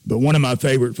 But one of my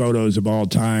favorite photos of all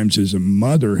times is a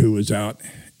mother who was out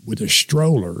with a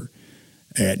stroller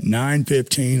at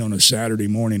 9:15 on a Saturday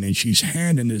morning, and she's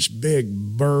handing this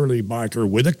big burly biker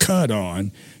with a cut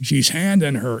on. She's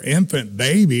handing her infant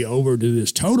baby over to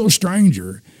this total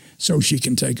stranger so she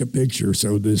can take a picture,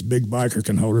 so this big biker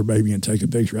can hold her baby and take a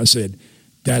picture. I said,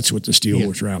 that's what the Steel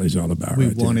Horse Rally is all about. We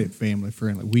want it family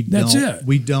friendly. That's it.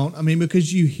 We don't.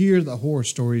 Because you hear the horror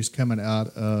stories coming out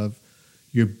of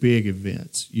your big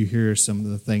events. You hear some of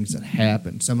the things that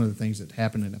happen, some of the things that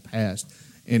happened in the past.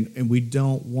 And we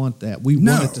don't want that. We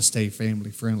want it to stay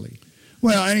family friendly.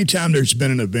 Well, anytime there's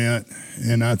been an event,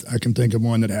 and I can think of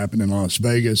one that happened in Las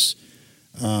Vegas,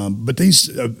 but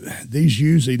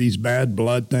these bad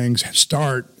blood things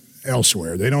start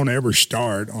elsewhere. They don't ever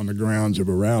start on the grounds of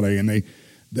a rally, and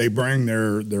they bring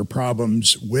their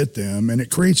problems with them, and it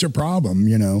creates a problem,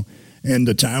 And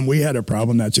the time we had a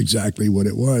problem, that's exactly what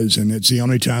it was. And it's the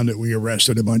only time that we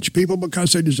arrested a bunch of people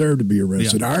because they deserve to be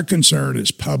arrested. Yeah. Our concern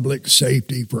is public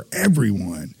safety for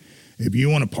everyone. If you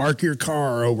want to park your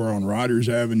car over on Rogers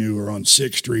Avenue or on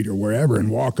 6th Street or wherever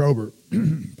and walk over,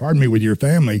 with your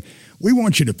family, we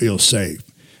want you to feel safe.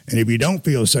 And if you don't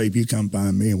feel safe, you come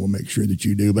find me and we'll make sure that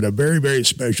you do. But a very, very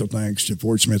special thanks to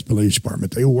Fort Smith Police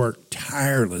Department. They work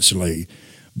tirelessly.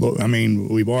 But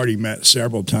we've already met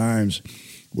several times.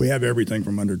 We have everything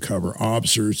from undercover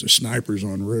officers to snipers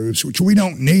on roofs, which we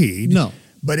don't need. No.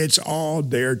 But it's all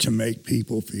there to make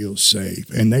people feel safe.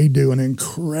 And they do an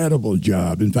incredible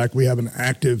job. In fact, we have an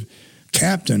active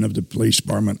captain of the police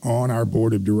department on our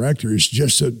board of directors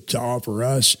just to offer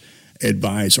us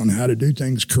advice on how to do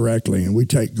things correctly. And we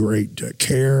take great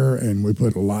care, and we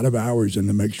put a lot of hours in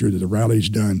to make sure that the rally's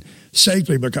done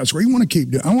safely, because we want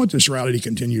to I want this rally to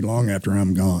continue long after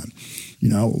I'm gone.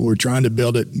 We're trying to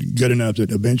build it good enough that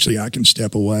eventually I can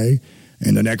step away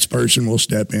and the next person will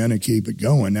step in and keep it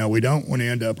going. Now, we don't want to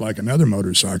end up like another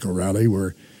motorcycle rally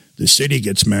where the city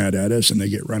gets mad at us and they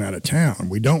get run out of town.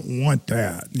 We don't want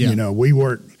that. Yeah. We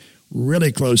work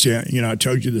really closely. I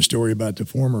told you the story about the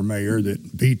former mayor that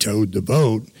vetoed the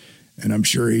vote, and I'm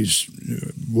sure he's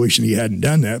wishing he hadn't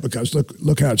done that because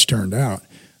look how it's turned out.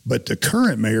 But the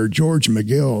current mayor, George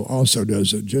McGill, also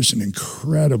does just an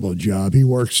incredible job. He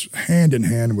works hand in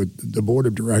hand with the board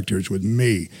of directors, with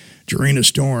me. Jarena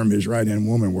Storm, his right-hand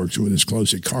woman, works with us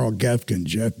closely. Carl Gefkin,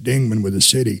 Jeff Dingman with the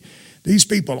city. these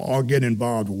people all get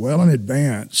involved well in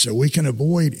advance so we can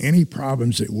avoid any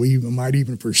problems that we might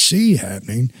even foresee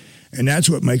happening. And that's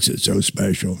what makes it so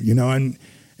special,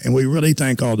 and we really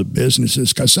thank all the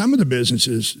businesses, because some of the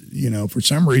businesses, for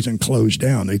some reason closed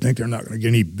down. They think they're not going to get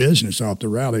any business off the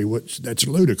rally, which that's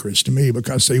ludicrous to me,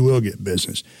 because they will get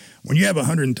business. When you have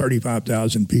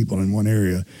 135,000 people in one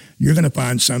area, you're going to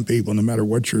find some people, no matter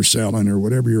what you're selling or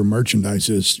whatever your merchandise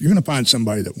is, you're going to find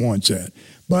somebody that wants that.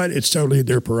 But it's totally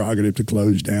their prerogative to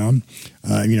close down.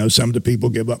 Some of the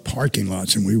people give up parking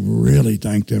lots, and we really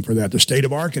thank them for that. The state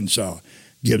of Arkansas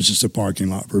gives us a parking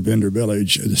lot for Vendor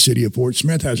Village. The city of Fort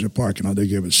Smith has a parking lot. They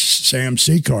give us Sam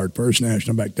Seacard, First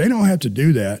National Bank. They don't have to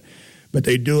do that, but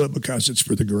they do it because it's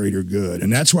for the greater good.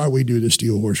 And that's why we do the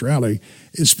Steel Horse Rally,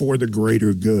 is for the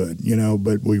greater good,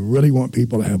 but we really want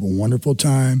people to have a wonderful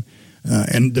time.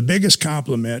 And the biggest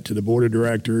compliment to the board of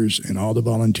directors and all the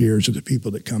volunteers are the people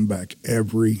that come back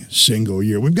every single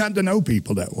year. We've gotten to know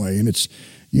people that way, and it's,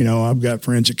 I've got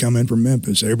friends that come in from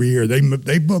Memphis every year.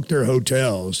 They book their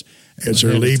hotels as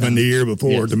they're leaving the year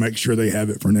before to make sure they have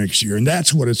it for next year. And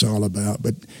that's what it's all about.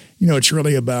 But, it's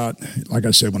really about, like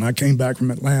I said, when I came back from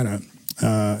Atlanta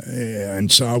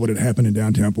and saw what had happened in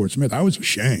downtown Fort Smith, I was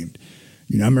ashamed.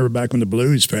 I remember back when the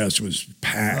Blues Fest was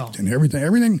packed and everything.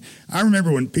 I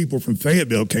remember when people from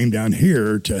Fayetteville came down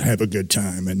here to have a good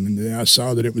time, and I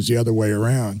saw that it was the other way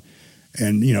around.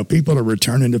 And, people are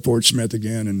returning to Fort Smith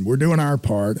again, and we're doing our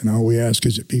part. And all we ask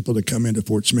is that people that come into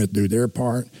Fort Smith do their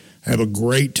part, have a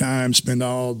great time, spend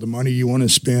all the money you want to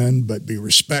spend, but be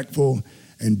respectful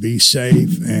and be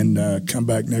safe, and come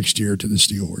back next year to the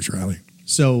Steel Horse Rally.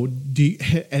 So,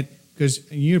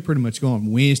 because you're pretty much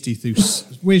going Wednesday through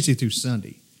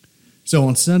Sunday. So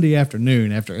on Sunday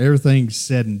afternoon, after everything's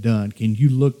said and done, can you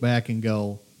look back and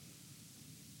go,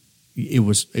 it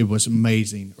was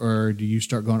amazing, or do you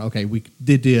start going, okay, we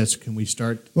did this? Can we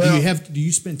start? Well, do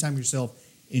you spend time yourself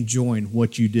enjoying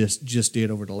what you just did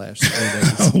over the last 3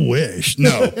 days? I wish.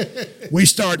 No. We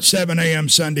start 7 a.m.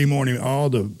 Sunday morning. All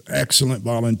the excellent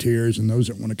volunteers and those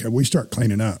that want to come, we start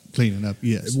cleaning up. Cleaning up,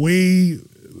 yes.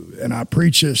 And I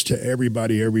preach this to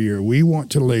everybody every year, we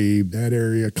want to leave that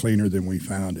area cleaner than we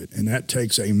found it. And that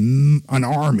takes an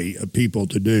army of people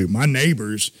to do. My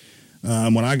neighbors,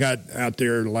 when I got out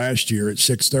there last year at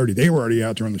 6:30, they were already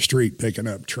out there on the street picking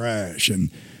up trash.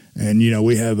 And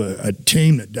we have a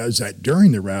team that does that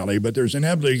during the rally, but there's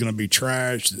inevitably going to be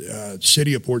trash.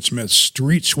 City of Fort Smith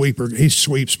street sweeper, he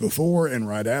sweeps before and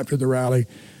right after the rally.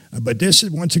 But this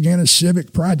is, once again, a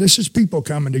civic pride. This is people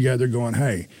coming together going,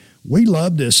 hey, we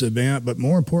love this event, but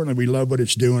more importantly, we love what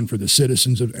it's doing for the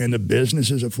citizens and the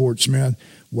businesses of Fort Smith.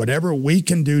 Whatever we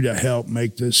can do to help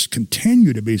make this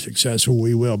continue to be successful,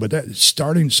 we will. But that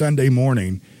starting Sunday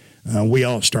morning, we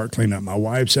all start cleaning up. My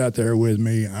wife's out there with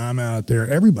me. I'm out there.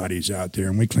 Everybody's out there.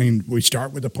 And we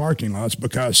start with the parking lots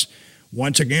because,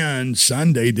 once again,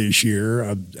 Sunday this year,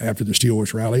 after the Steel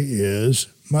Horse Rally, is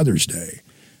Mother's Day.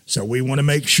 So we want to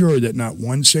make sure that not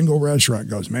one single restaurant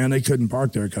goes, man, they couldn't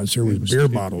park there because there was beer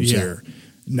bottles there.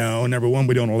 No, number one,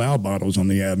 we don't allow bottles on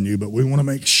the avenue, but we want to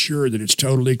make sure that it's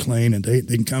totally clean and they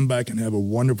can come back and have a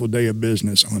wonderful day of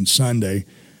business on Sunday.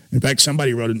 In fact,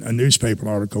 somebody wrote a newspaper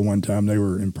article one time. They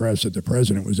were impressed that the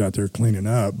president was out there cleaning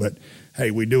up. But,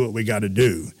 hey, we do what we got to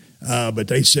do. But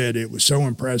they said it was so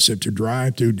impressive to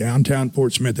drive through downtown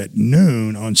Fort Smith at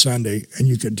noon on Sunday, and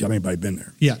you couldn't tell anybody had been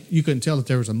there. Yeah, you couldn't tell that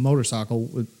there was a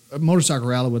motorcycle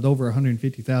rally with over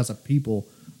 150,000 people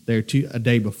there a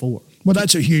day before. Well,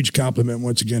 that's a huge compliment,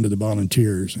 once again, to the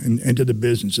volunteers and to the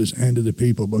businesses and to the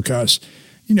people because,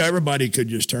 everybody could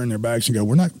just turn their backs and go,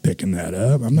 we're not picking that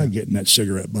up. I'm not getting that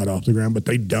cigarette butt off the ground, but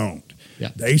they don't. Yeah.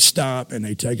 They stop and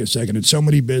they take a second. And so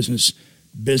many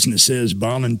businesses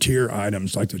volunteer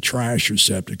items like the trash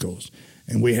receptacles.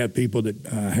 And we have people that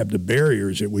have the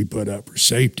barriers that we put up for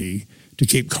safety to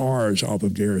keep cars off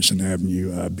of Garrison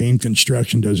Avenue. Beam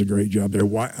Construction does a great job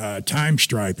there. Time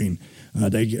striping,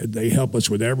 they help us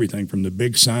with everything from the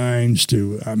big signs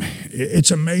to,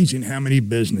 it's amazing how many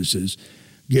businesses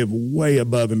give way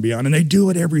above and beyond. And they do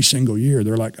it every single year.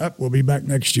 They're like, we'll be back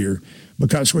next year.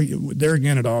 Because there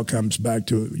again, it all comes back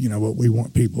to, what we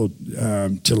want people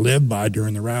to live by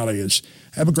during the rally is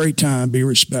have a great time, be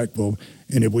respectful.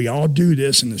 And if we all do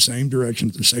this in the same direction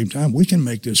at the same time, we can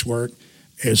make this work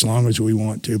as long as we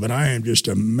want to. But I am just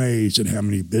amazed at how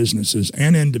many businesses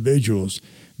and individuals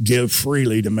give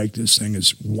freely to make this thing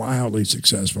as wildly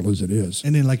successful as it is.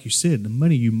 And then, like you said, the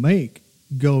money you make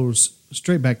goes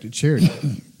straight back to charity.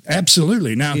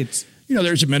 Absolutely. Now,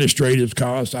 there's administrative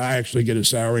costs. I actually get a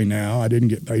salary now. I didn't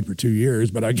get paid for 2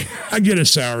 years, but I get a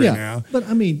salary now. But,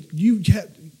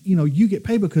 you get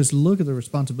paid because look at the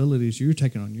responsibilities you're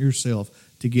taking on yourself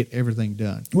to get everything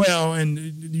done. Well, and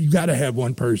you got to have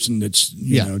one person that's,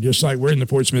 just like we're in the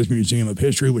Fort Smith Museum of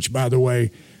History, which, by the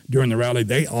way, during the rally,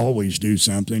 they always do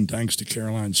something, thanks to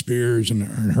Caroline Spears and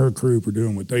her crew for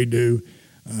doing what they do.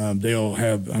 They'll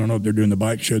have, I don't know if they're doing the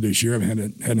bike show this year. I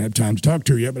hadn't had time to talk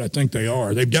to her yet, but I think they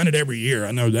are. They've done it every year.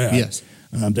 I know that. Yes.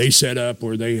 They set up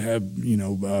where they have,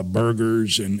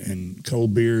 burgers and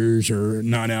cold beers or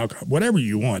non-alcohol, whatever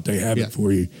you want, they have it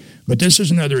for you. But this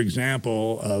is another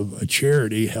example of a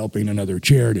charity helping another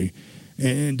charity.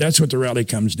 And that's what the rally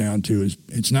comes down to, is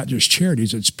it's not just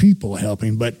charities, it's people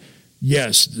helping. But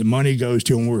yes, the money goes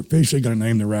to, and we're officially going to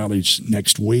name the rallies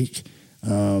next week.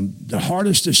 The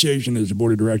hardest decision as a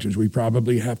board of directors we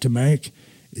probably have to make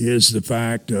is the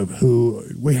fact of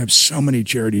we have so many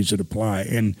charities that apply.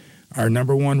 And our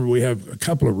number one, we have a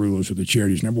couple of rules with the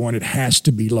charities. Number one, it has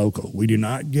to be local. We do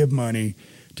not give money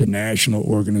to national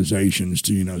organizations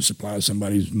to, supply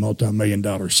somebody's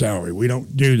multi-million-dollar salary. We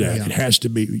don't do that. Yeah. It has to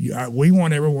be. We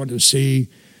want everyone to see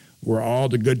where all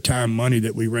the good time money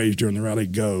that we raise during the rally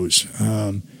goes.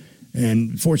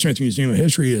 And Fort Smith Museum of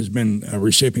History has been a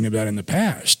recipient of that in the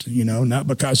past, not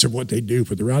because of what they do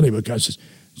for the rally, because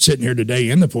sitting here today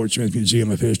in the Fort Smith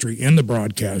Museum of History in the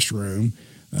broadcast room,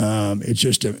 it's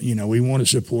just, we want to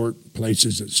support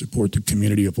places that support the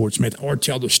community of Fort Smith or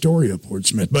tell the story of Fort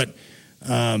Smith. But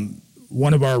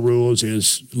one of our rules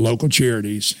is local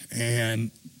charities.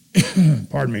 And,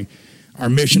 pardon me, our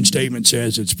mission statement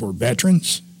says it's for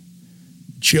veterans,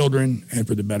 children, and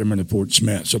for the betterment of Fort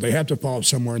Smith. So they have to fall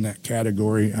somewhere in that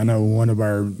category. I know one of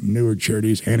our newer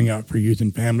charities, Handing Out for Youth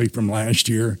and Family from last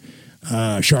year,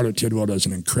 Charlotte Tidwell does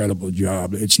an incredible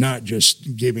job. It's not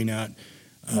just giving out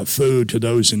food to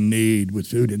those in need with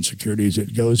food insecurities.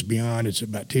 It goes beyond. It's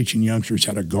about teaching youngsters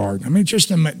how to garden. I mean,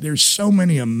 there's so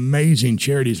many amazing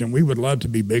charities, and we would love to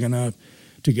be big enough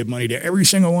to give money to every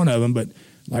single one of them. But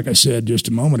like I said just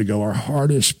a moment ago, our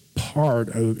hardest part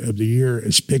of the year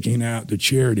is picking out the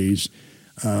charities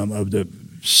of the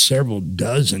several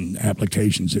dozen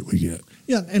applications that we get.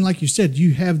 Yeah, and like you said,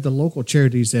 you have the local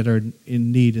charities that are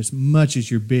in need as much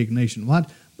as your big nationwide.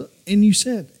 And you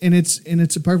said, and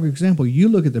it's a perfect example. You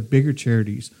look at the bigger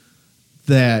charities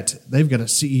that they've got a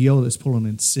CEO that's pulling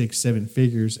in 6-7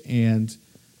 figures, and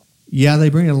yeah, they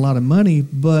bring in a lot of money,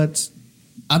 but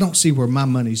I don't see where my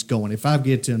money's going. If I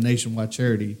get to a nationwide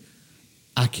charity,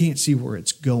 I can't see where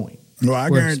it's going. Well, I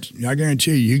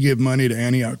guarantee you give money to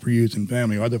Antioch for Youth and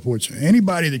Family, or other Forts,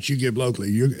 anybody that you give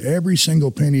locally, every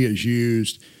single penny is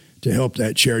used to help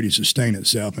that charity sustain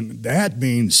itself. And that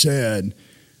being said,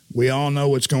 we all know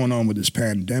what's going on with this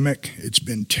pandemic. It's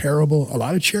been terrible. A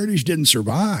lot of charities didn't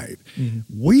survive.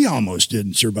 Mm-hmm. We almost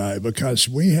didn't survive because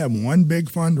we have one big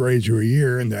fundraiser a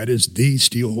year, and that is the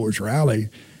Steel Horse Rally.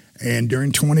 And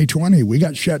during 2020, we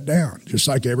got shut down, just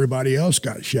like everybody else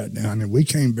got shut down. And we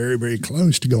came very, very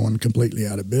close to going completely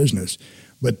out of business.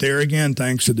 But there again,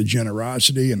 thanks to the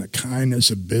generosity and the kindness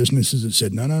of businesses that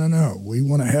said, no, we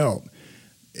want to help.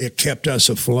 It kept us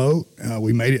afloat.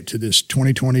 We made it to this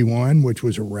 2021, which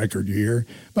was a record year.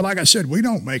 But like I said, we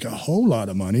don't make a whole lot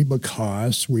of money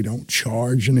because we don't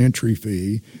charge an entry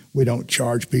fee. We don't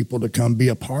charge people to come be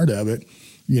a part of it.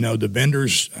 The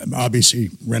vendors obviously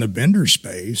rent a vendor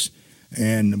space,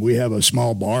 and we have a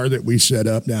small bar that we set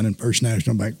up down in First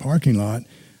National Bank parking lot.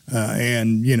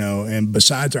 And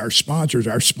besides our sponsors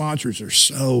are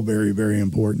so very, very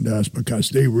important to us because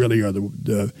they really are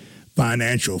the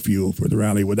financial fuel for the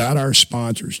rally. Without our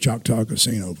sponsors, Choctaw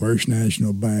Casino, First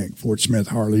National Bank, Fort Smith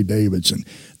Harley-Davidson,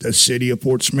 the city of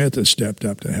Fort Smith has stepped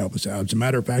up to help us out. As a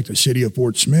matter of fact, the city of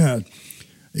Fort Smith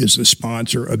is the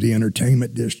sponsor of the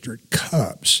Entertainment District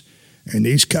Cups. And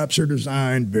these cups are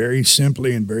designed very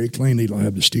simply and very cleanly. They'll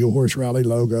have the Steel Horse Rally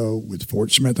logo with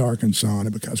Fort Smith, Arkansas on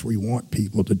it because we want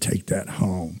people to take that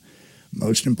home.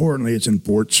 Most importantly, it's in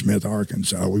Fort Smith,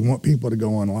 Arkansas. We want people to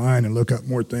go online and look up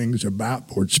more things about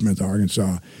Fort Smith,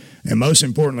 Arkansas. And most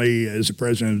importantly, as the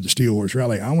president of the Steel Horse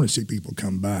Rally, I want to see people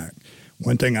come back.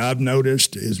 One thing I've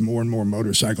noticed is more and more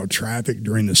motorcycle traffic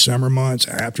during the summer months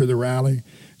after the rally.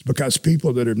 It's because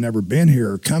people that have never been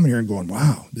here are coming here and going,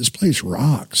 wow, this place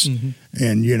rocks. Mm-hmm.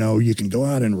 And, you can go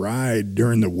out and ride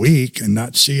during the week and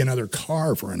not see another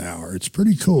car for an hour. It's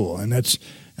pretty cool. And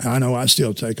I know I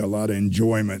still take a lot of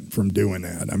enjoyment from doing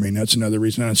that. I mean, that's another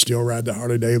reason I still ride the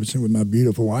Harley-Davidson with my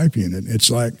beautiful wife in it.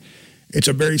 It's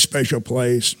a very special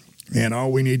place. And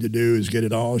all we need to do is get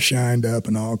it all shined up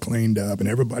and all cleaned up, and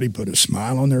everybody put a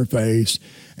smile on their face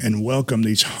and welcome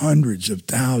these hundreds of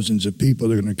thousands of people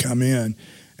that are going to come in.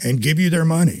 and give you their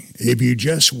money. If you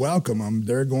just welcome them,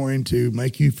 they're going to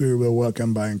make you feel real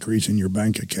welcome by increasing your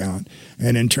bank account.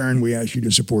 And in turn, we ask you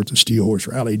to support the Steel Horse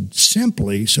Rally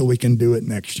simply so we can do it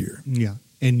next year. Yeah,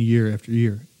 and year after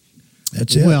year.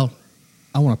 That's it. Well,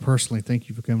 I want to personally thank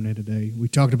you for coming in today. We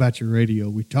talked about your radio.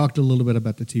 We talked a little bit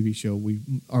about the TV show.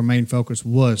 Our main focus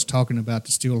was talking about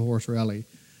the Steel Horse Rally.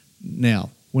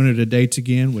 Now, when are the dates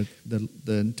again with the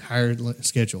entire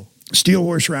schedule? Steel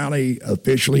Horse Rally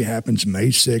officially happens May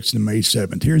 6th and May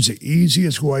 7th. Here's the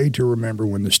easiest way to remember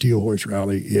when the Steel Horse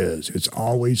Rally is. It's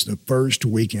always the first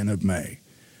weekend of May.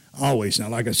 Always. Now,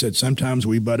 like I said, sometimes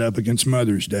we butt up against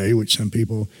Mother's Day, which some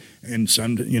people, and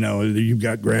some, you've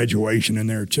got graduation in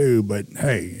there too. But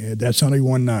hey, that's only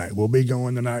one night. We'll be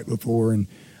going the night before,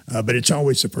 but it's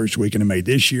always the first weekend of May.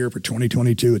 This year for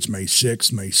 2022, it's May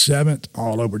 6th, May 7th,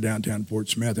 all over downtown Fort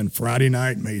Smith. And Friday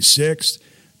night, May 6th,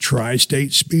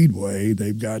 Tri-State Speedway.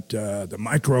 They've got the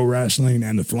micro wrestling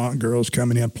and the flaunt girls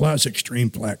coming in, plus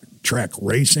extreme track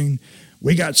racing.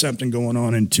 We got something going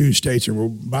on in 2 states, and we're,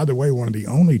 by the way, one of the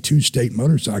only 2-state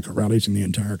motorcycle rallies in the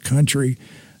entire country.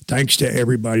 Thanks to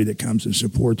everybody that comes to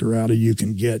support the rally. You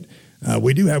can get,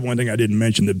 we do have one thing I didn't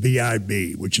mention, the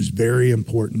VIB, which is very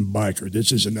important biker.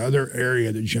 This is another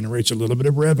area that generates a little bit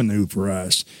of revenue for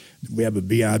us. We have a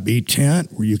VIB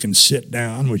tent where you can sit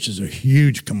down, which is a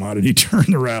huge commodity during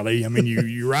the rally. I mean,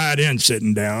 you ride in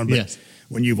sitting down, but yes.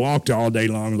 When you've walked all day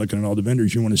long looking at all the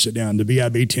vendors, you want to sit down. The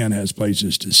VIB tent has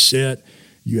places to sit.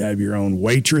 You have your own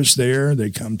waitress there.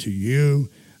 They come to you.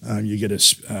 You get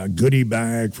a goodie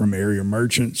bag from area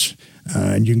merchants,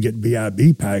 and you can get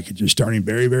VIB packages starting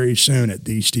very, very soon at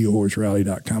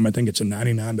thesteelhorserally.com. I think it's a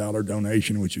 $99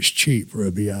 donation, which is cheap for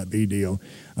a VIB deal.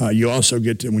 You also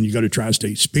get to, when you go to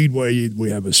Tri-State Speedway,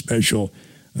 we have a special,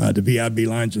 the VIB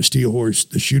Lines of Steel Horse,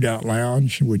 the Shootout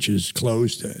Lounge, which is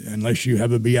closed. Unless you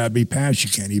have a VIB pass, you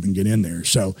can't even get in there.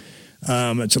 So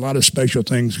it's a lot of special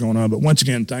things going on. But once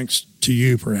again, thanks to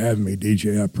you for having me,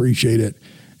 DJ. I appreciate it.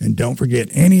 And don't forget,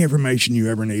 any information you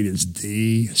ever need is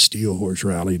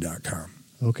thesteelhorserally.com.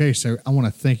 Okay, sir. I want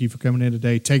to thank you for coming in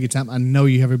today. Take your time. I know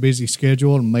you have a busy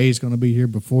schedule, and May's going to be here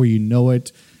before you know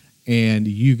it, and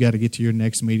you got to get to your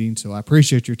next meeting. So I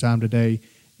appreciate your time today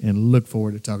and look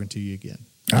forward to talking to you again.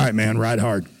 All right, man. Ride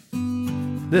hard.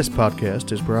 This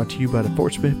podcast is brought to you by the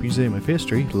Fort Smith Museum of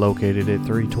History, located at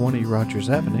 320 Rogers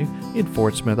Avenue in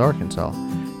Fort Smith, Arkansas.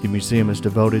 The museum is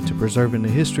devoted to preserving the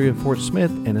history of Fort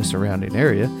Smith and the surrounding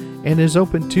area and is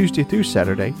open Tuesday through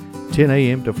Saturday, 10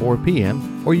 a.m. to 4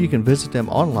 p.m., or you can visit them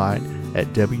online at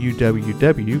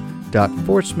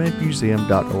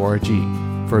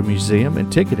www.fortsmithmuseum.org. For museum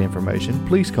and ticket information,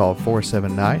 please call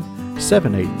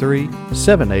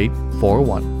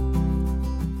 479-783-7841.